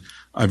and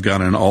I've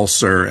got an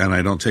ulcer and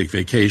I don't take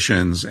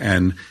vacations.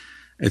 And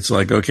it's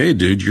like, okay,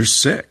 dude, you're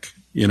sick.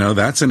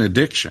 That's an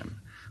addiction.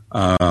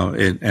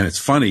 And it's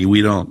funny.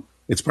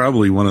 It's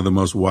probably one of the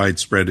most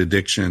widespread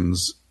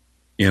addictions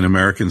in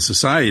American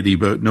society,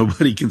 but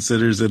nobody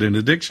considers it an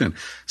addiction.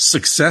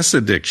 Success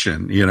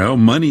addiction,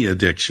 money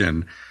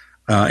addiction,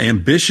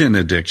 ambition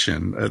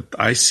addiction.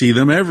 I see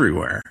them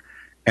everywhere.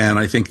 And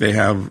I think they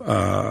have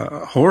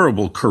a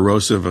horrible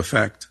corrosive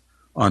effect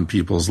on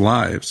people's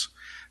lives.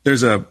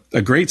 There's a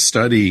great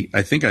study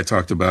I think I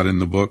talked about in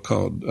the book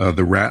called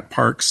the Rat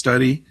Park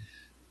Study,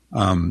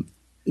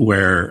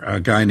 where a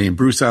guy named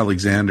Bruce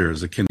Alexander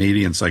is a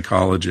Canadian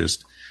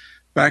psychologist.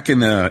 Back in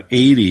the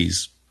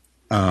 80s,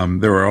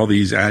 there were all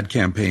these ad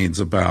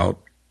campaigns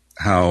about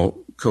how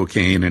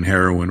cocaine and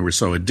heroin were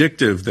so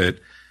addictive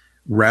that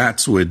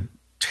rats would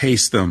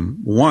taste them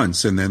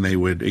once and then they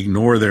would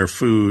ignore their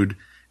food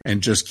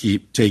and just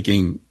keep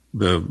taking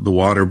the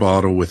water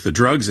bottle with the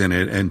drugs in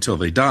it until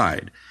they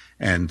died.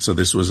 And so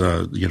this was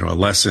a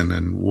lesson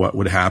in what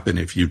would happen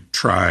if you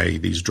try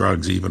these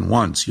drugs even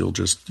once. You'll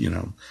just,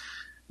 you'll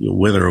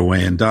wither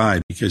away and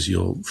die because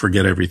you'll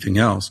forget everything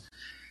else.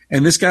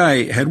 And this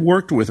guy had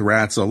worked with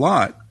rats a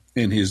lot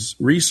in his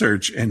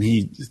research, and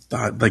he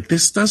thought, like,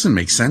 this doesn't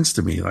make sense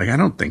to me. Like, I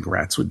don't think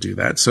rats would do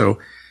that. So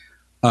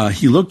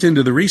he looked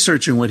into the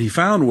research, and what he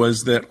found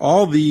was that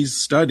all these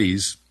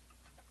studies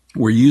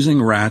were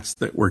using rats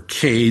that were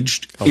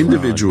caged alone.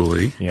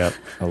 Individually. Yep,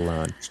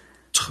 alone.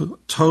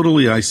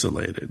 Totally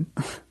isolated.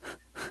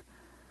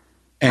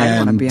 I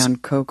want to be on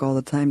coke all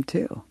the time,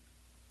 too.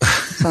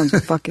 Sounds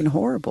fucking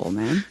horrible,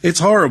 man. It's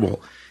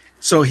horrible.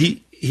 So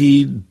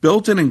he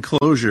built an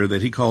enclosure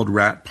that he called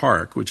Rat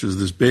Park, which is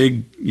this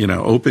big,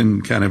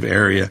 open kind of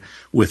area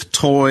with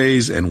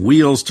toys and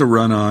wheels to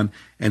run on.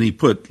 And he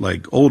put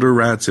like older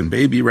rats and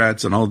baby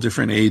rats and all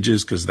different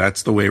ages because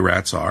that's the way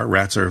rats are.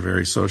 Rats are a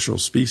very social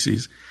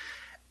species.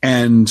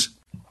 And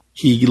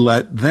he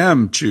let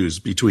them choose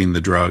between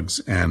the drugs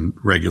and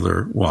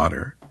regular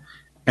water.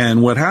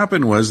 And what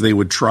happened was they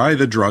would try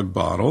the drug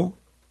bottle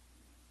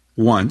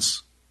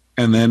once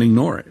and then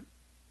ignore it.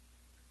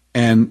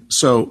 And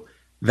so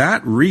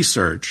that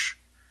research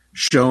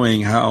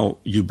showing how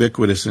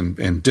ubiquitous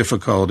and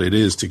difficult it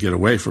is to get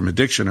away from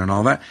addiction and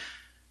all that,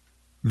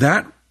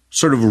 that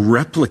sort of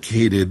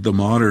replicated the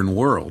modern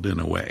world in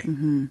a way.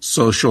 Mm-hmm.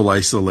 Social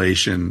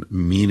isolation,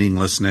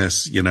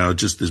 meaninglessness,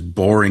 just this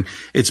boring.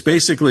 It's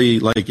basically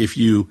like if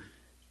you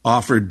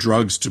offered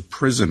drugs to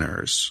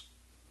prisoners,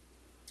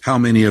 how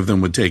many of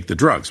them would take the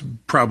drugs?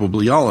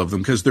 Probably all of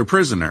them because they're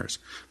prisoners.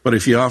 But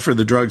if you offer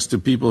the drugs to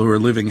people who are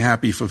living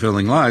happy,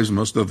 fulfilling lives,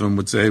 most of them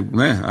would say,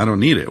 I don't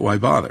need it. Why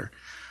bother?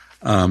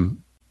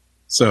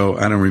 So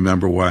I don't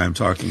remember why I'm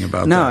talking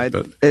about that.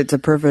 No, it's a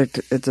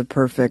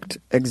perfect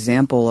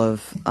example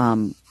of,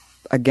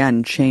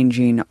 again,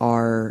 changing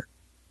our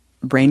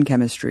brain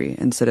chemistry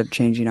instead of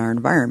changing our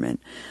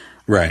environment.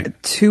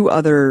 Right. Two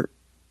other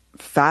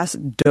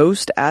fast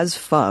dosed as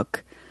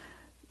fuck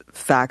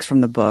facts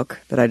from the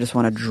book that I just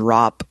want to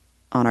drop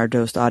on our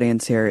dosed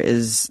audience here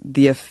is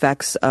the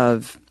effects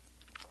of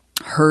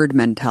herd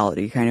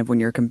mentality, kind of when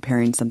you're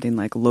comparing something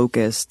like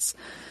locusts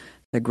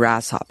to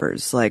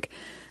grasshoppers. Like,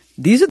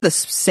 these are the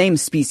same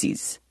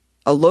species.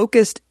 A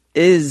locust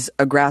is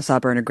a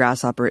grasshopper and a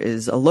grasshopper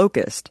is a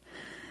locust.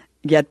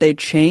 Yet they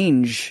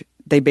change,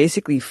 they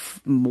basically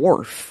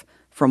morph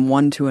from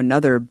one to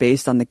another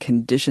based on the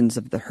conditions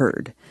of the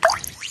herd.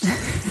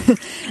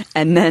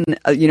 And then,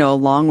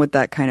 along with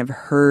that kind of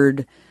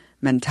herd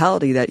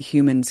mentality, that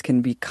humans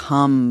can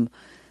become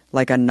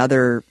like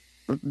another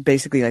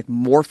basically like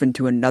morph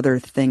into another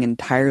thing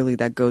entirely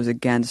that goes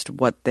against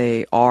what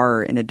they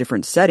are in a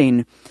different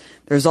setting.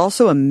 There's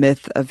also a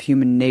myth of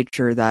human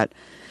nature that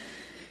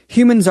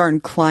humans are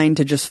inclined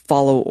to just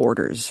follow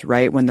orders,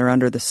 right, when they're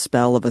under the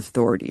spell of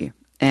authority.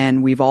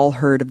 And we've all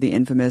heard of the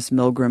infamous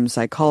Milgram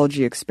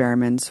psychology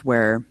experiments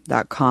where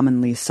that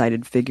commonly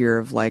cited figure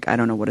of like, I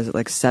don't know, what is it,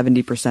 like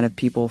 70% of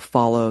people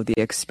follow the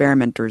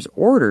experimenter's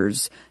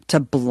orders to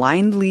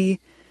blindly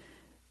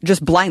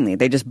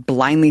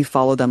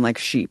follow them like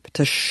sheep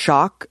to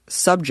shock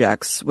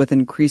subjects with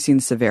increasing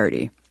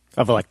severity.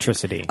 Of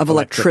electricity.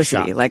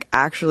 Like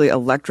actually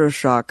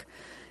electroshock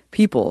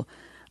people.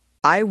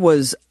 I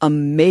was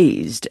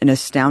amazed and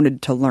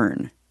astounded to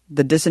learn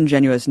the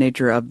disingenuous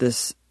nature of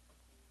this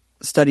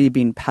study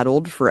being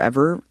peddled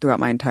forever throughout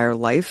my entire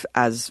life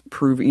as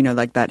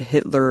like that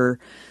Hitler,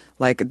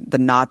 like the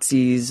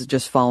Nazis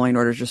just following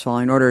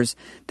orders.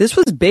 This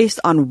was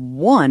based on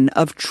one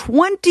of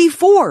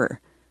 24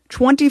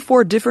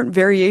 different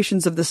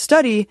variations of the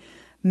study.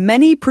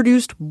 Many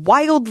produced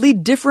wildly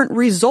different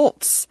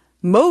results.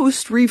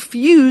 Most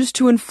refused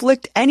to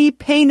inflict any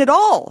pain at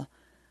all.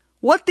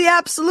 What the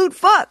absolute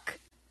fuck?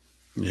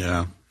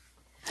 Yeah.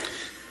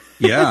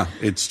 Yeah,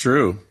 it's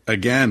true.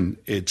 Again,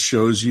 it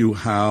shows you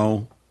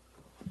how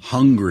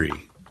hungry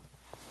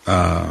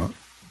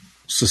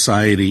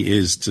society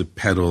is to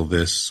peddle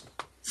this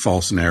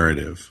false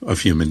narrative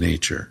of human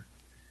nature.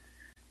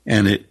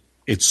 And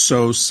it's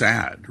so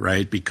sad,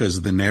 right?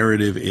 Because the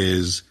narrative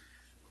is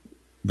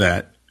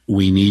that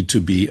we need to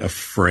be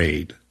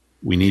afraid.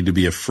 We need to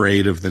be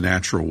afraid of the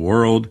natural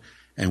world,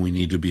 and we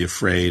need to be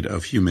afraid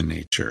of human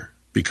nature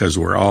because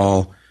we're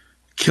all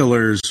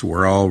killers,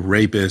 we're all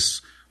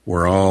rapists,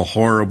 we're all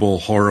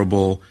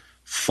horrible,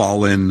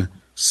 fallen,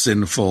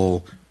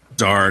 sinful,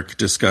 dark,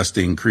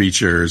 disgusting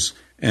creatures,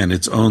 and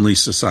it's only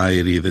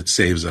society that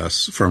saves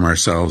us from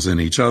ourselves and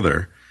each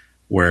other,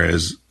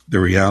 whereas the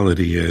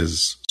reality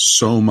is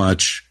so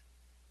much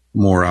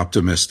more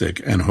optimistic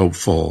and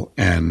hopeful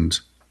and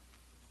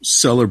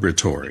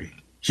celebratory.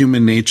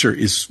 Human nature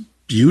is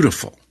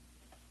beautiful,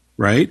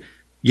 right?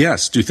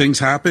 Yes, do things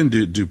happen?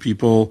 Do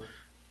people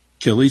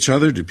kill each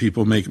other? Do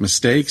people make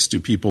mistakes? Do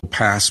people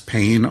pass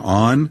pain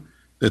on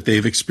that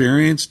they've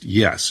experienced?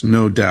 Yes,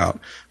 no doubt.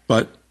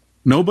 But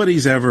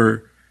nobody's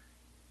ever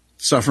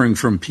suffering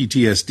from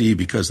PTSD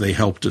because they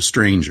helped a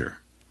stranger,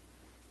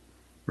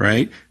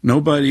 right?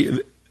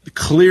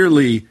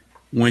 Clearly,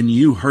 when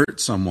you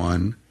hurt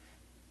someone,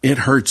 it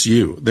hurts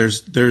you.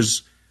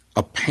 There's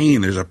a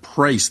pain, there's a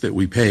price that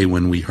we pay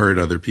when we hurt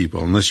other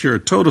people, unless you're a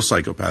total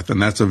psychopath,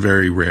 and that's a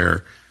very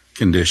rare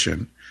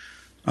condition.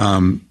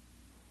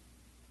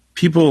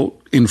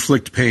 People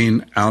inflict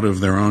pain out of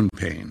their own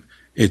pain.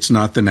 It's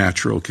not the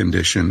natural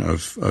condition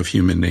of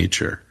human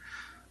nature.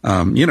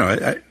 I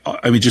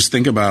mean, just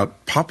think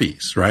about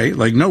puppies, right?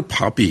 Like, no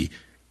puppy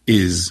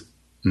is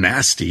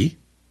nasty.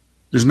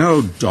 There's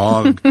no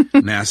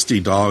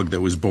nasty dog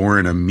that was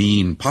born a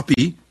mean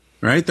puppy,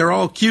 right? They're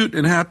all cute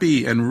and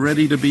happy and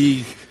ready to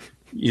be,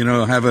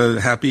 have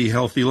a happy,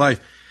 healthy life.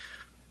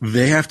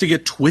 They have to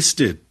get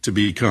twisted to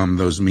become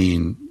those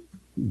mean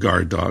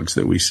guard dogs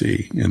that we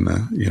see in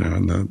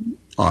the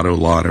auto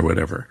lot or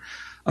whatever.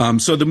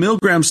 So the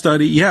Milgram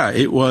study,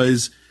 it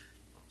was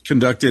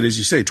conducted, as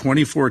you say,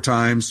 24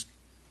 times.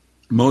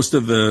 Most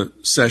of the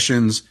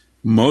sessions,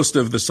 most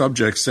of the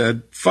subjects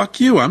said, fuck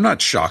you, I'm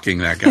not shocking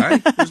that guy.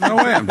 There's no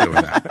way I'm doing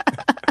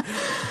that.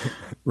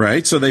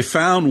 Right? So they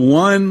found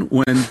one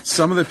when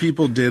some of the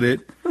people did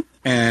it,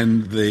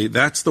 and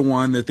that's the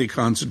one that they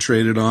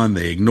concentrated on.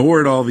 They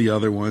ignored all the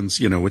other ones,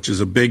 which is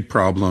a big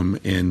problem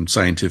in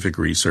scientific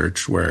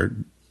research where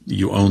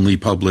you only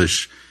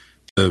publish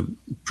the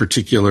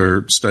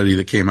particular study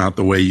that came out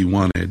the way you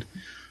wanted.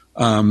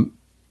 And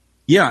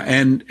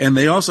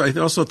I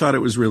also thought it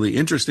was really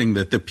interesting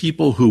that the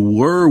people who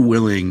were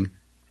willing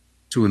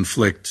to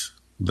inflict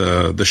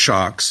the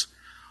shocks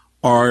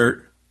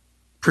are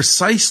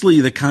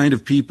precisely the kind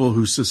of people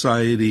who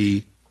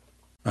society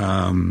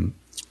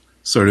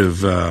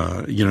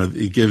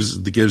it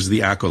gives the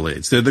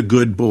accolades. They're the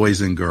good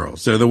boys and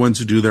girls. They're the ones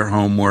who do their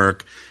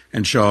homework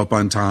and show up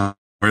on time,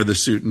 wear the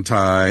suit and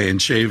tie, and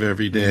shave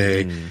every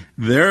day.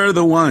 They're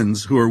the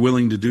ones who are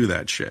willing to do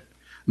that shit.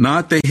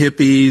 Not the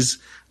hippies,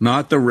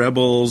 not the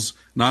rebels,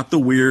 not the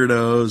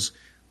weirdos.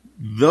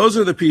 Those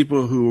are the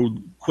people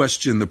who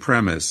question the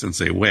premise and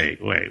say, wait,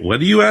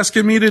 what are you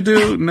asking me to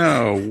do?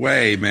 No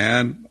way,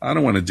 man. I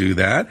don't want to do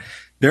that.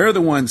 They're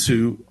the ones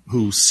who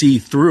see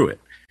through it.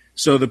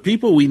 So the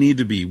people we need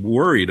to be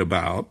worried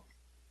about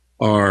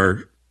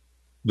are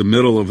the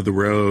middle of the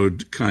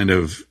road kind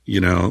of,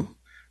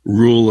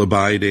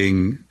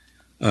 rule-abiding,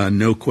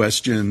 no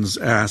questions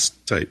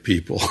asked type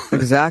people.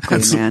 Exactly,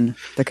 man.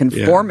 The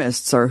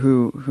conformists are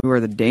who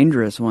are the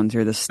dangerous ones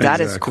here. The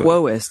status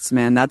quoists,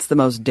 man. That's the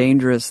most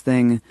dangerous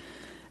thing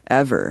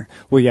ever.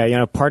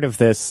 Well, part of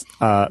this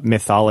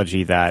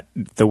mythology that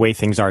the way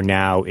things are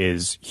now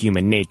is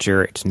human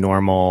nature. It's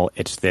normal.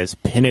 It's this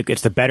pinnacle.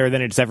 It's the better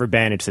than it's ever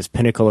been. It's this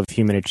pinnacle of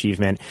human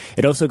achievement.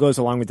 It also goes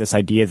along with this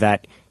idea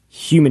that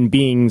human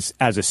beings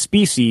as a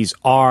species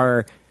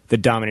are the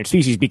dominant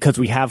species because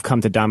we have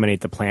come to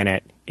dominate the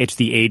planet. It's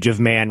the age of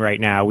man right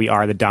now. We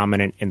are the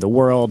dominant in the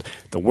world.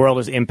 The world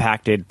is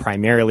impacted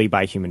primarily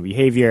by human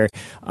behavior.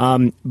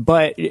 And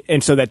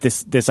so that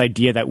this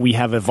idea that we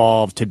have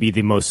evolved to be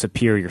the most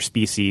superior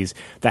species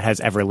that has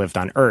ever lived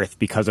on Earth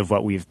because of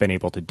what we've been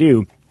able to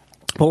do.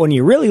 But when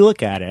you really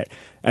look at it,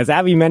 as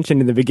Abby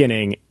mentioned in the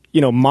beginning,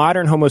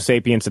 modern Homo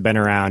sapiens have been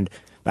around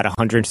about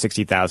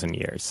 160,000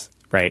 years,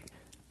 right?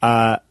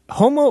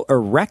 Homo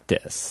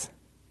erectus,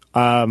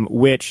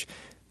 which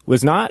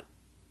was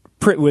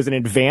an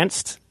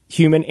advanced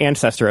human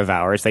ancestor of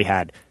ours. They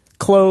had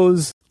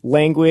clothes,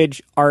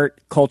 language, art,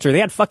 culture. They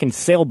had fucking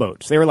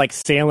sailboats. They were like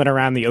sailing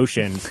around the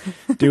ocean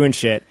doing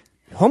shit.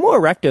 Homo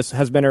erectus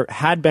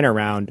had been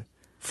around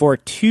for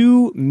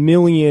 2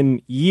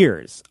 million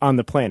years on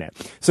the planet.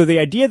 So the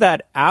idea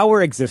that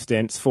our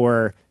existence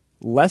for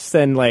less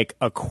than like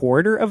a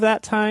quarter of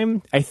that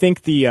time, I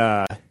think we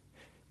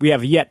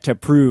have yet to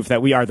prove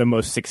that we are the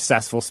most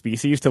successful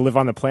species to live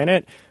on the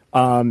planet.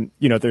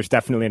 There's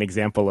definitely an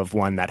example of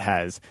one that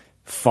has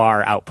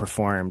far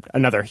outperformed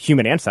another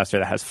human ancestor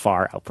that has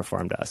far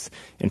outperformed us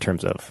in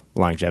terms of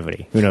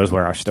longevity. Who knows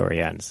where our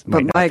story ends?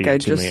 But Mike, I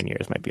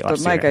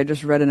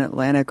just read an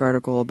Atlantic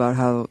article about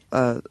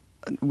how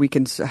we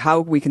can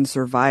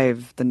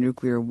survive the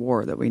nuclear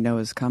war that we know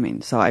is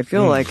coming. So I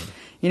feel like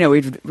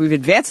we've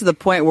advanced to the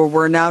point where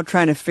we're now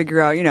trying to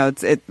figure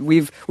out.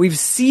 We've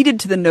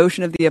ceded to the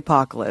notion of the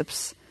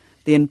apocalypse,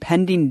 the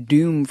impending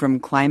doom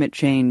from climate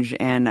change,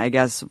 and I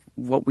guess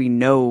what we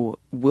know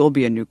will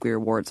be a nuclear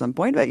war at some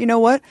point. But you know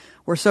what?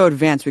 We're so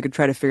advanced, we could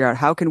try to figure out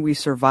how can we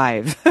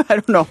survive. I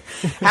don't know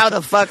how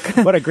the fuck.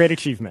 What a great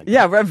achievement!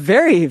 Yeah, we're a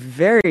very,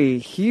 very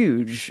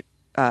huge,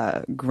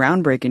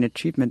 groundbreaking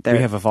achievement there.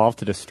 We have evolved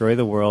to destroy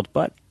the world,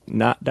 but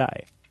not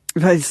die.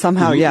 But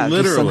somehow, yeah,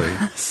 literally.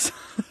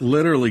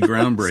 Literally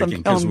groundbreaking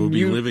because we'll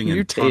be living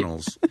in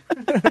tunnels.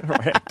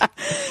 Right.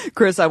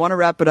 Chris, I want to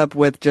wrap it up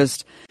with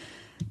just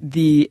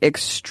the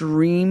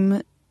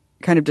extreme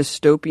kind of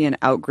dystopian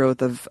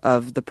outgrowth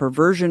of the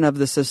perversion of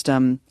the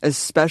system,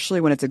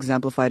 especially when it's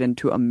exemplified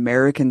into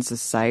American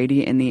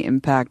society and the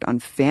impact on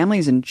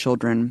families and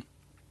children,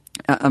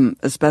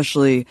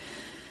 especially,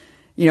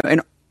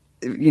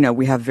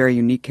 we have very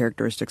unique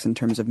characteristics in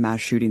terms of mass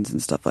shootings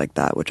and stuff like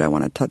that, which I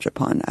want to touch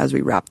upon as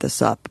we wrap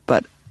this up.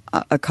 But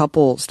a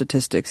couple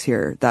statistics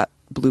here that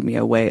blew me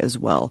away as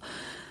well.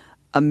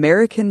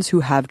 Americans who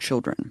have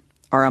children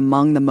are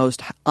among the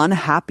most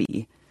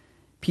unhappy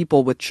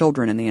people with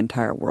children in the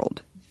entire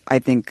world.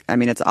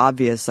 It's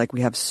obvious, like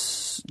we have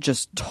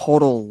just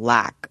total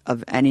lack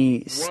of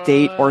any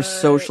state or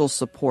social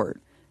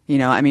support.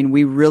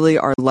 We really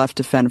are left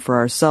to fend for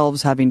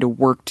ourselves, having to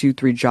work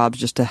 2-3 jobs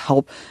just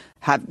to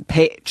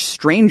pay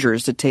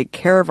strangers to take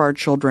care of our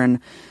children.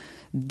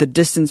 The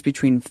distance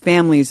between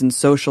families and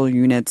social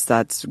units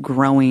that's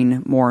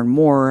growing more and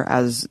more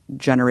as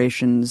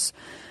generations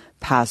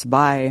pass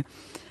by.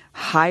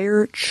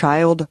 Higher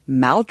child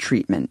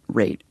maltreatment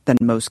rate than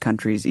most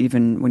countries,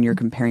 even when you're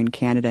comparing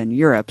Canada and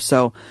Europe.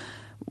 So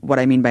what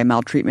I mean by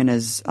maltreatment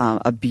is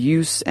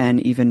abuse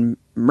and even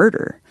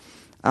murder.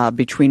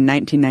 Between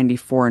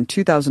 1994 and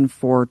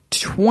 2004,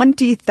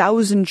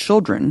 20,000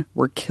 children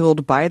were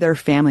killed by their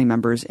family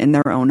members in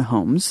their own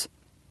homes.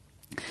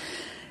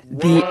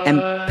 The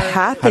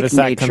empathic How does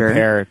that nature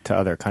compare to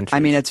other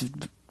countries? It's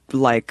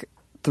like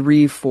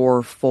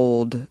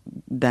 3-4-fold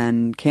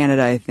than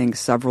Canada, I think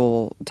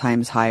several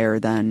times higher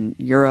than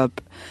Europe.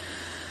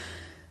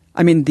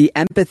 The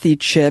empathy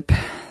chip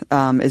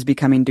is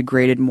becoming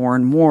degraded more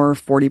and more,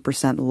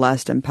 40%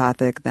 less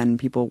empathic than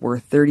people were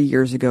 30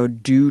 years ago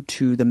due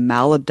to the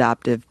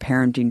maladaptive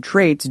parenting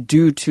traits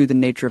due to the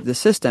nature of the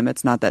system.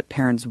 It's not that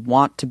parents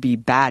want to be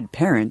bad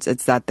parents,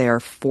 it's that they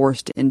are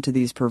forced into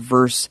these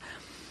perverse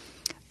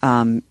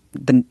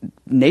the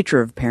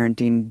nature of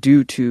parenting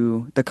due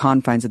to the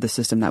confines of the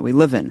system that we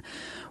live in.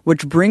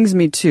 Which brings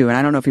me to, and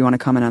I don't know if you want to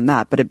comment on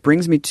that, but it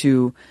brings me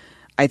to,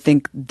 I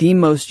think, the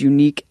most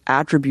unique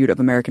attribute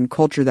of American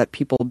culture that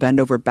people bend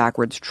over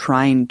backwards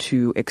trying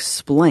to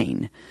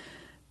explain: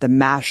 the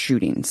mass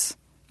shootings.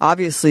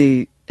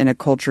 Obviously, in a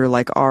culture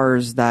like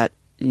ours that,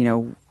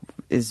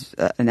 is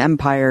an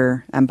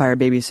empire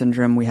baby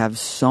syndrome, we have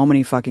so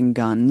many fucking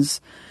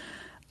guns.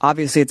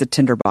 Obviously, it's a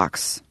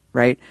tinderbox,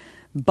 right?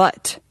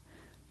 But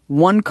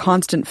one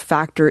constant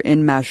factor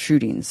in mass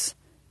shootings: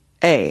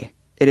 A,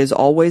 it is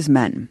always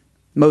men.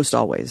 Most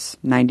always.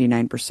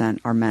 99%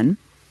 are men.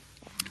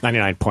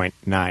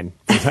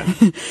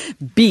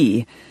 99.9%.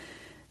 B,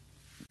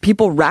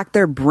 people rack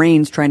their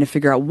brains trying to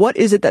figure out what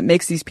is it that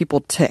makes these people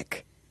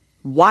tick.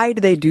 Why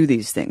do they do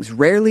these things?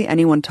 Rarely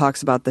anyone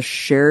talks about the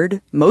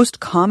shared,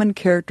 most common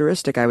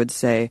characteristic, I would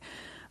say,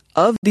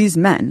 of these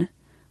men,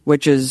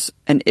 which is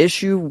an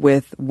issue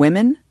with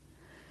women,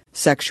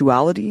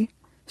 sexuality,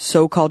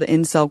 so-called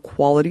incel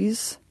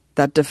qualities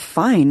that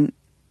define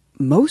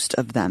most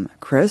of them.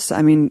 Chris,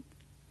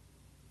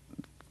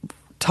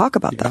 talk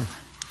about that.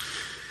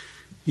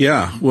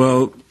 Yeah,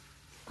 well,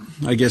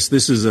 I guess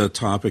this is a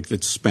topic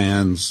that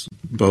spans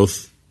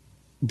both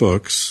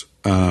books,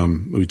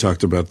 we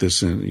talked about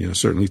this, and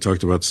certainly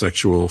talked about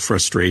sexual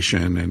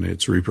frustration and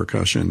its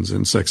repercussions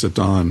in Sex at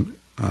Dawn,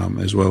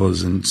 as well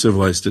as in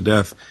Civilized to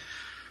Death.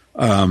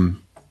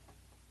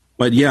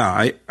 But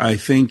yeah, I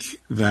think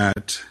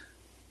that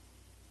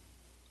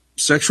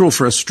sexual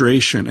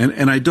frustration,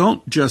 and I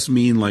don't just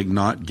mean like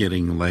not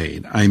getting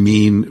laid. I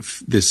mean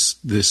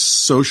this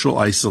social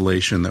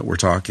isolation that we're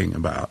talking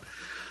about,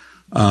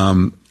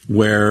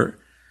 where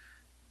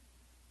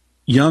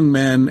young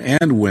men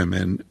and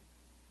women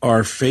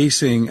are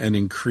facing an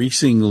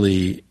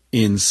increasingly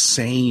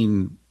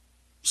insane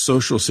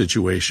social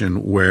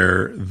situation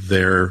where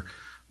their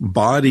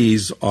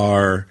bodies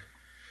are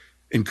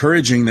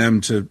encouraging them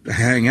to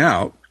hang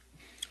out,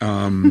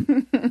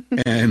 and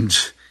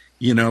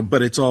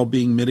but it's all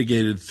being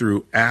mitigated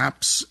through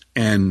apps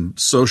and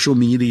social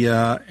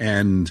media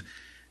and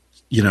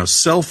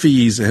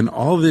selfies and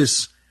all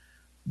this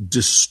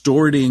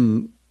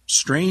distorting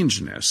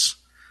strangeness.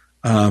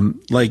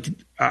 Like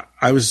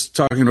I was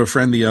talking to a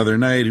friend the other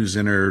night who's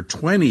in her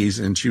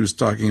 20s, and she was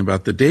talking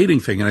about the dating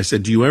thing. And I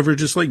said, do you ever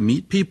just like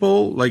meet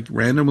people like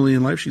randomly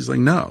in life? She's like,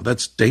 no,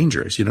 that's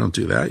dangerous. You don't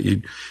do that.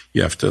 You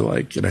have to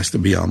like, it has to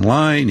be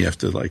online. You have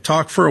to like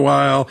talk for a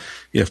while.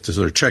 You have to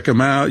sort of check them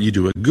out. You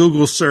do a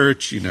Google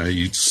search, you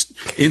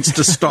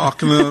Insta stalk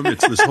them.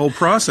 It's this whole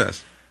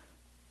process.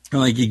 And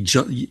like you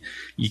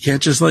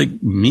can't just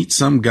like meet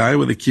some guy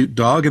with a cute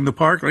dog in the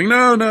park. Like,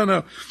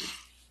 no.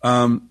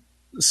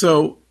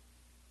 So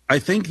I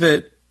think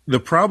that the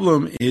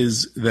problem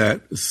is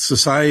that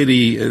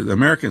society,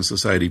 American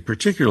society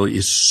particularly,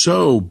 is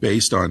so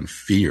based on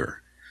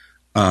fear.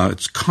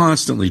 It's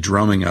constantly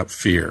drumming up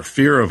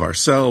fear of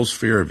ourselves,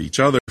 fear of each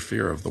other,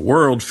 fear of the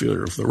world,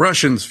 fear of the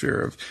Russians, fear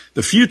of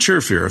the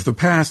future, fear of the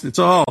past.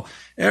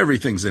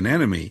 Everything's an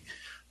enemy.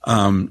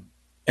 And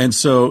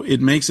so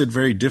it makes it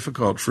very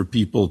difficult for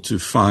people to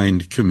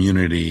find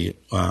community,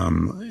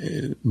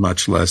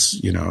 much less,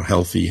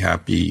 healthy,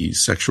 happy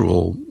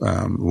sexual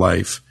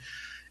life.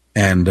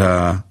 And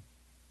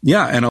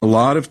and a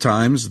lot of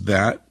times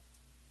that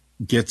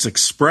gets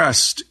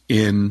expressed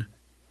in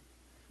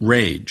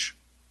rage.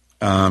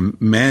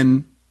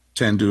 Men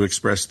tend to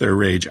express their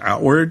rage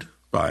outward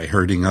by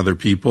hurting other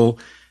people,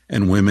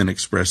 and women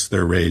express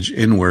their rage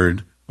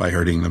inward by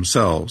hurting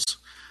themselves.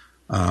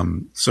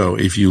 So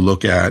if you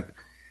look at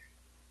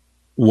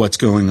what's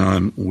going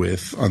on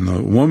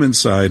the woman's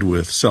side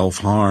with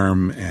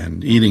self-harm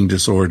and eating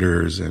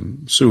disorders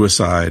and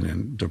suicide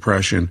and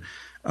depression,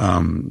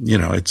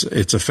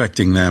 it's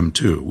affecting them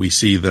too. We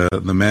see the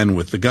men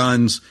with the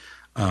guns,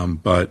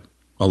 but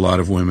a lot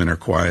of women are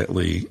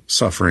quietly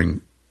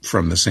suffering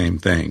from the same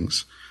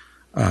things.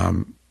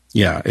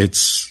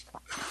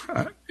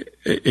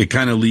 It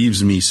kind of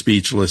leaves me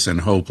speechless and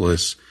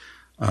hopeless,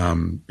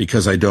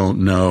 because I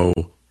don't know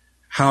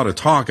how to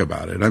talk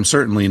about it. I'm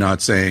certainly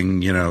not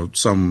saying,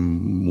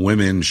 some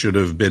women should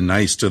have been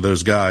nice to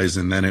those guys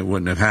and then it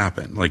wouldn't have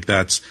happened. Like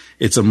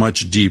it's a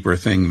much deeper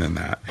thing than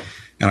that.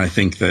 And I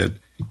think that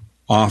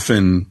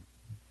often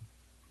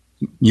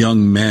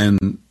young men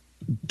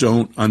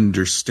don't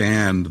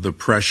understand the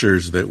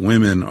pressures that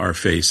women are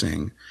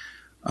facing.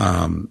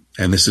 And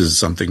this is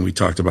something we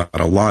talked about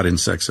a lot in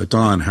Sex at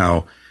Dawn,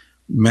 how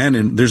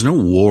there's no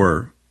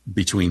war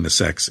between the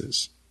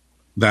sexes.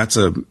 That's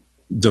a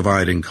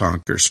divide and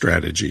conquer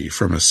strategy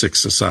from a sick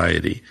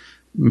society.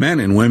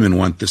 Men and women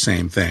want the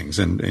same things.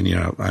 And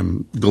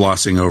I'm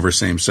glossing over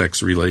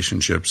same-sex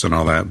relationships and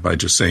all that by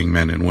just saying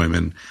men and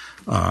women.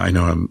 I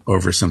know I'm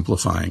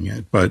oversimplifying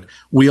it, but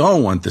we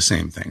all want the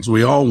same things.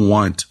 We all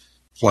want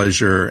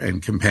pleasure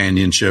and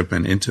companionship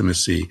and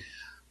intimacy.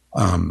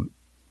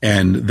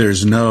 And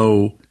there's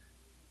no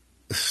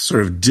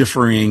sort of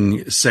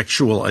differing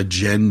sexual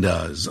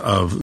agendas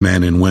of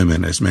men and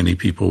women, as many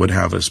people would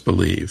have us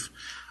believe.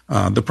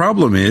 The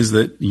problem is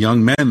that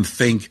young men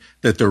think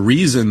that the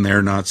reason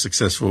they're not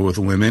successful with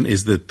women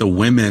is that the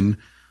women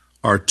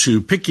are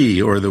too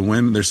picky, or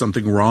there's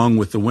something wrong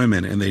with the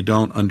women, and they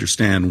don't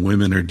understand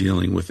women are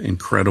dealing with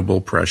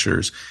incredible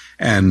pressures.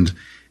 And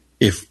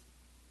if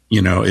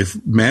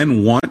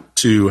men want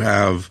to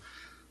have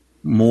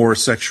more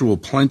sexual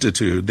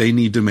plenitude, they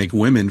need to make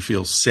women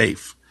feel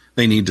safe.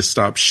 They need to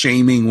stop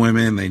shaming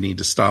women. They need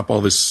to stop all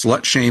this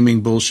slut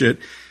shaming bullshit.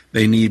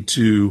 They need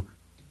to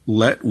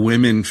let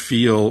women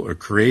feel, or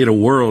create a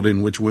world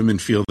in which women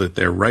feel that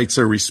their rights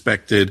are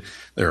respected,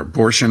 their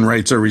abortion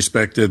rights are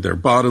respected, their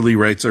bodily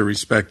rights are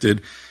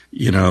respected.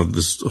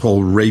 This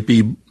whole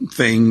rapey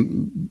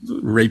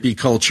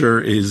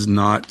culture is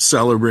not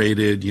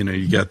celebrated.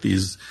 You got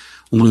these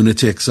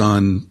lunatics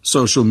on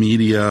social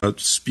media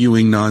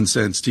spewing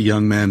nonsense to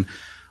young men.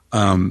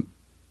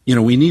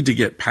 We need to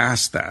get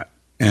past that.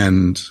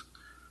 And,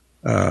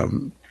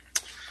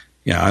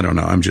 I don't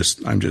know. I'm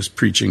just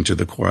preaching to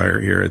the choir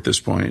here at this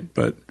point,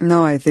 but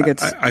no, I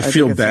think I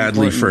feel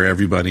badly important for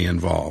everybody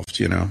involved,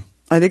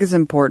 I think it's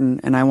important.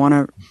 And I want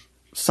to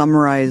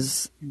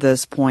summarize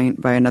this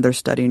point by another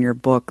study in your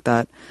book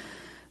that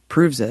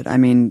proves it. I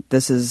mean,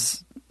 this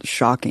is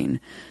shocking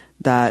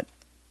that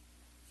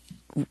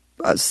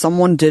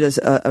someone did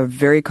a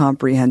very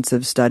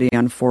comprehensive study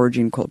on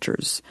foraging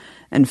cultures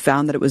and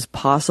found that it was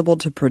possible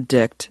to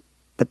predict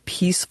the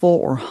peaceful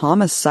or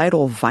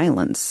homicidal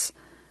violence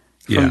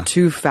from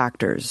two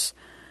factors: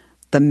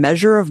 the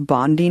measure of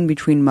bonding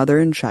between mother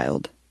and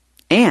child,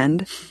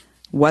 and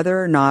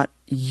whether or not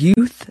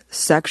youth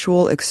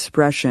sexual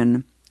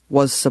expression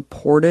was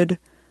supported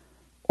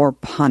or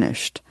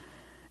punished.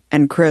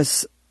 And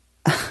Chris,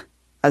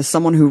 as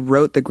someone who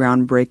wrote the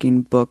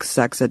groundbreaking book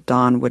Sex at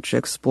Dawn, which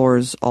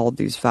explores all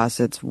these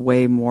facets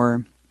way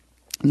more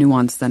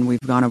nuanced than we've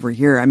gone over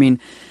here, I mean,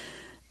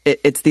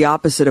 it's the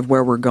opposite of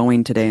where we're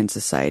going today in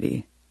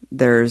society.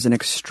 There's an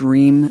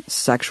extreme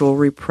sexual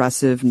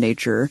repressive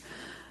nature,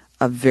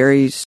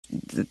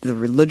 the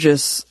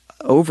religious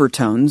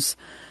overtones,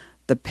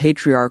 the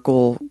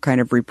patriarchal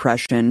kind of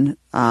repression,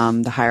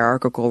 the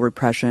hierarchical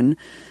repression,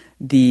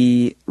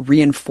 the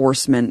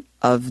reinforcement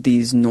of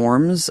these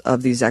norms,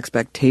 of these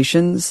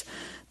expectations,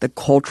 the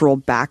cultural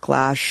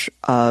backlash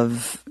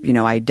of,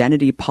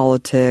 identity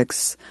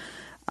politics,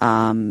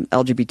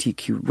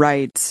 LGBTQ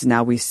rights.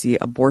 Now we see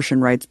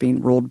abortion rights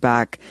being rolled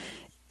back.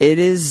 It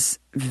is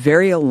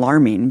very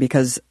alarming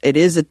because it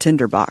is a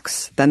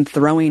tinderbox. Then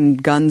throwing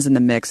guns in the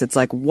mix, it's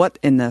like, what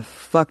in the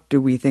fuck do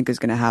we think is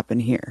going to happen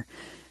here?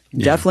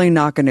 Yeah. Definitely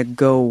not going to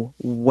go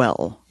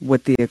well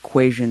with the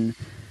equation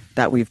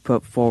that we've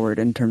put forward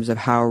in terms of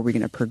how are we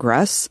going to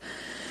progress.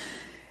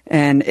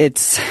 And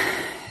it's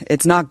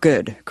not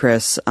good,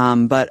 Chris.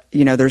 But,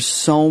 there's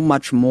so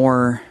much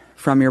more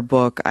from your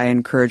book. I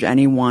encourage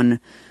anyone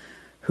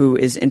who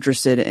is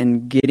interested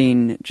in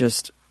getting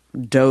just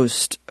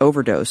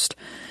overdosed,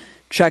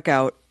 check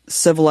out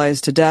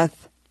Civilized to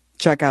Death,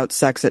 check out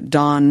Sex at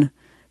Dawn,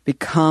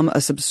 become a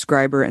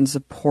subscriber and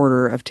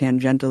supporter of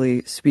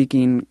Tangentially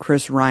Speaking.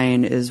 Chris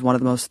Ryan is one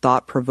of the most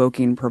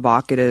thought-provoking,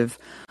 provocative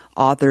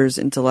authors,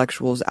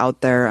 intellectuals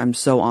out there. I'm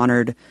so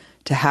honored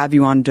to have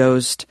you on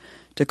Dosed,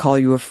 to call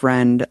you a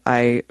friend.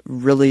 I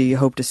really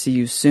hope to see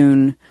you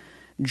soon.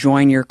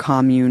 Join your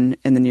commune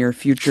in the near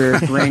future.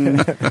 Bring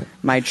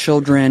my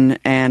children,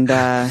 and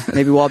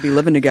maybe we'll all be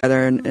living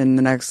together in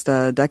the next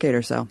decade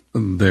or so.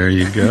 There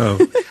you go.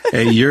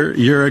 Hey,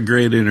 you're a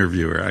great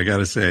interviewer. I got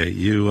to say,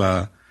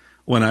 you.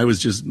 When I was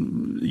just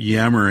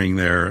yammering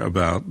there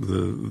about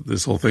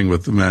this whole thing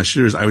with the mass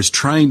shooters, I was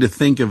trying to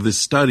think of this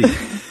study.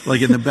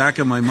 Like in the back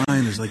of my mind,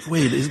 there's like,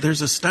 wait,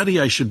 there's a study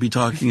I should be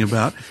talking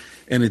about,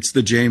 and it's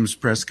the James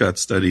Prescott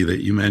study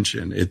that you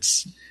mentioned.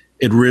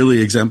 It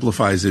really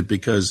exemplifies it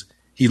because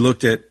he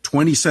looked at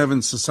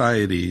 27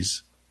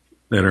 societies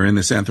that are in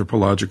this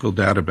anthropological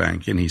data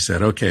bank, and he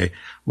said, okay,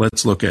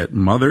 let's look at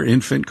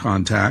mother-infant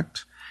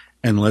contact,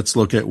 and let's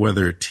look at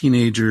whether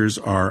teenagers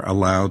are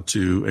allowed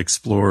to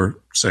explore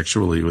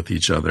sexually with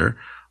each other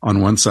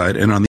on one side.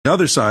 And on the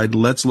other side,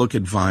 let's look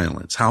at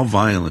violence. How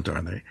violent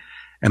are they?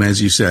 And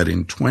as you said,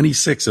 in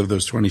 26 of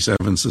those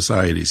 27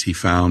 societies, he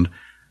found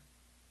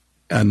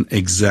an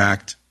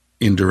exact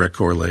indirect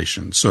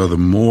correlation. So the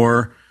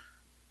more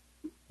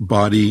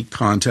body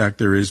contact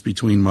there is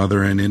between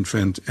mother and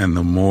infant, and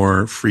the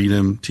more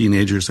freedom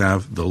teenagers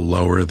have, the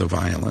lower the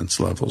violence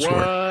levels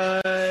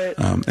were.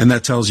 And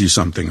that tells you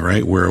something,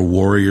 right? We're a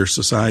warrior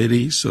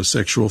society, so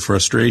sexual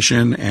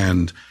frustration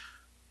and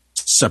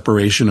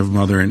separation of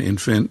mother and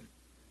infant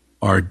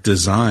are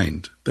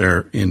designed.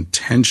 They're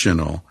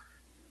intentional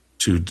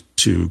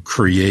to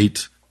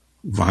create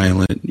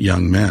violent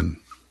young men.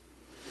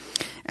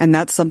 And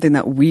that's something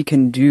that we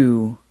can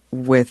do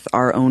with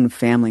our own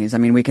families. I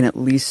mean, we can at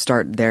least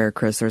start there,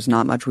 Chris. There's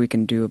not much we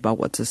can do about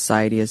what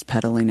society is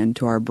peddling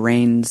into our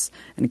brains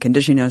and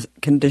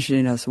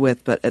conditioning us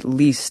with, but at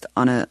least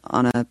on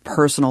a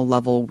personal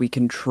level, we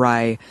can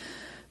try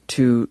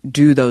to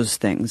do those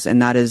things,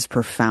 and that is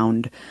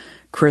profound.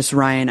 Chris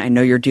Ryan, I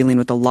know you're dealing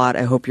with a lot.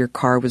 I hope your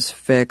car was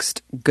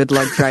fixed. Good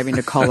luck driving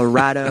to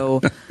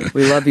Colorado.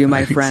 We love you,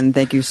 my friend.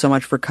 Thank you so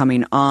much for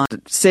coming on.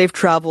 Safe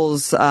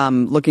travels.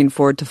 Looking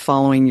forward to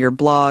following your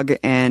blog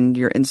and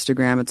your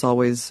Instagram. It's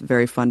always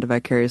very fun to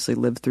vicariously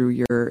live through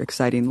your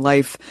exciting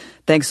life.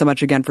 Thanks so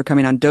much again for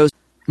coming on Dose.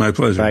 My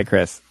pleasure. Bye,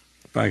 Chris.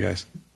 Bye, guys.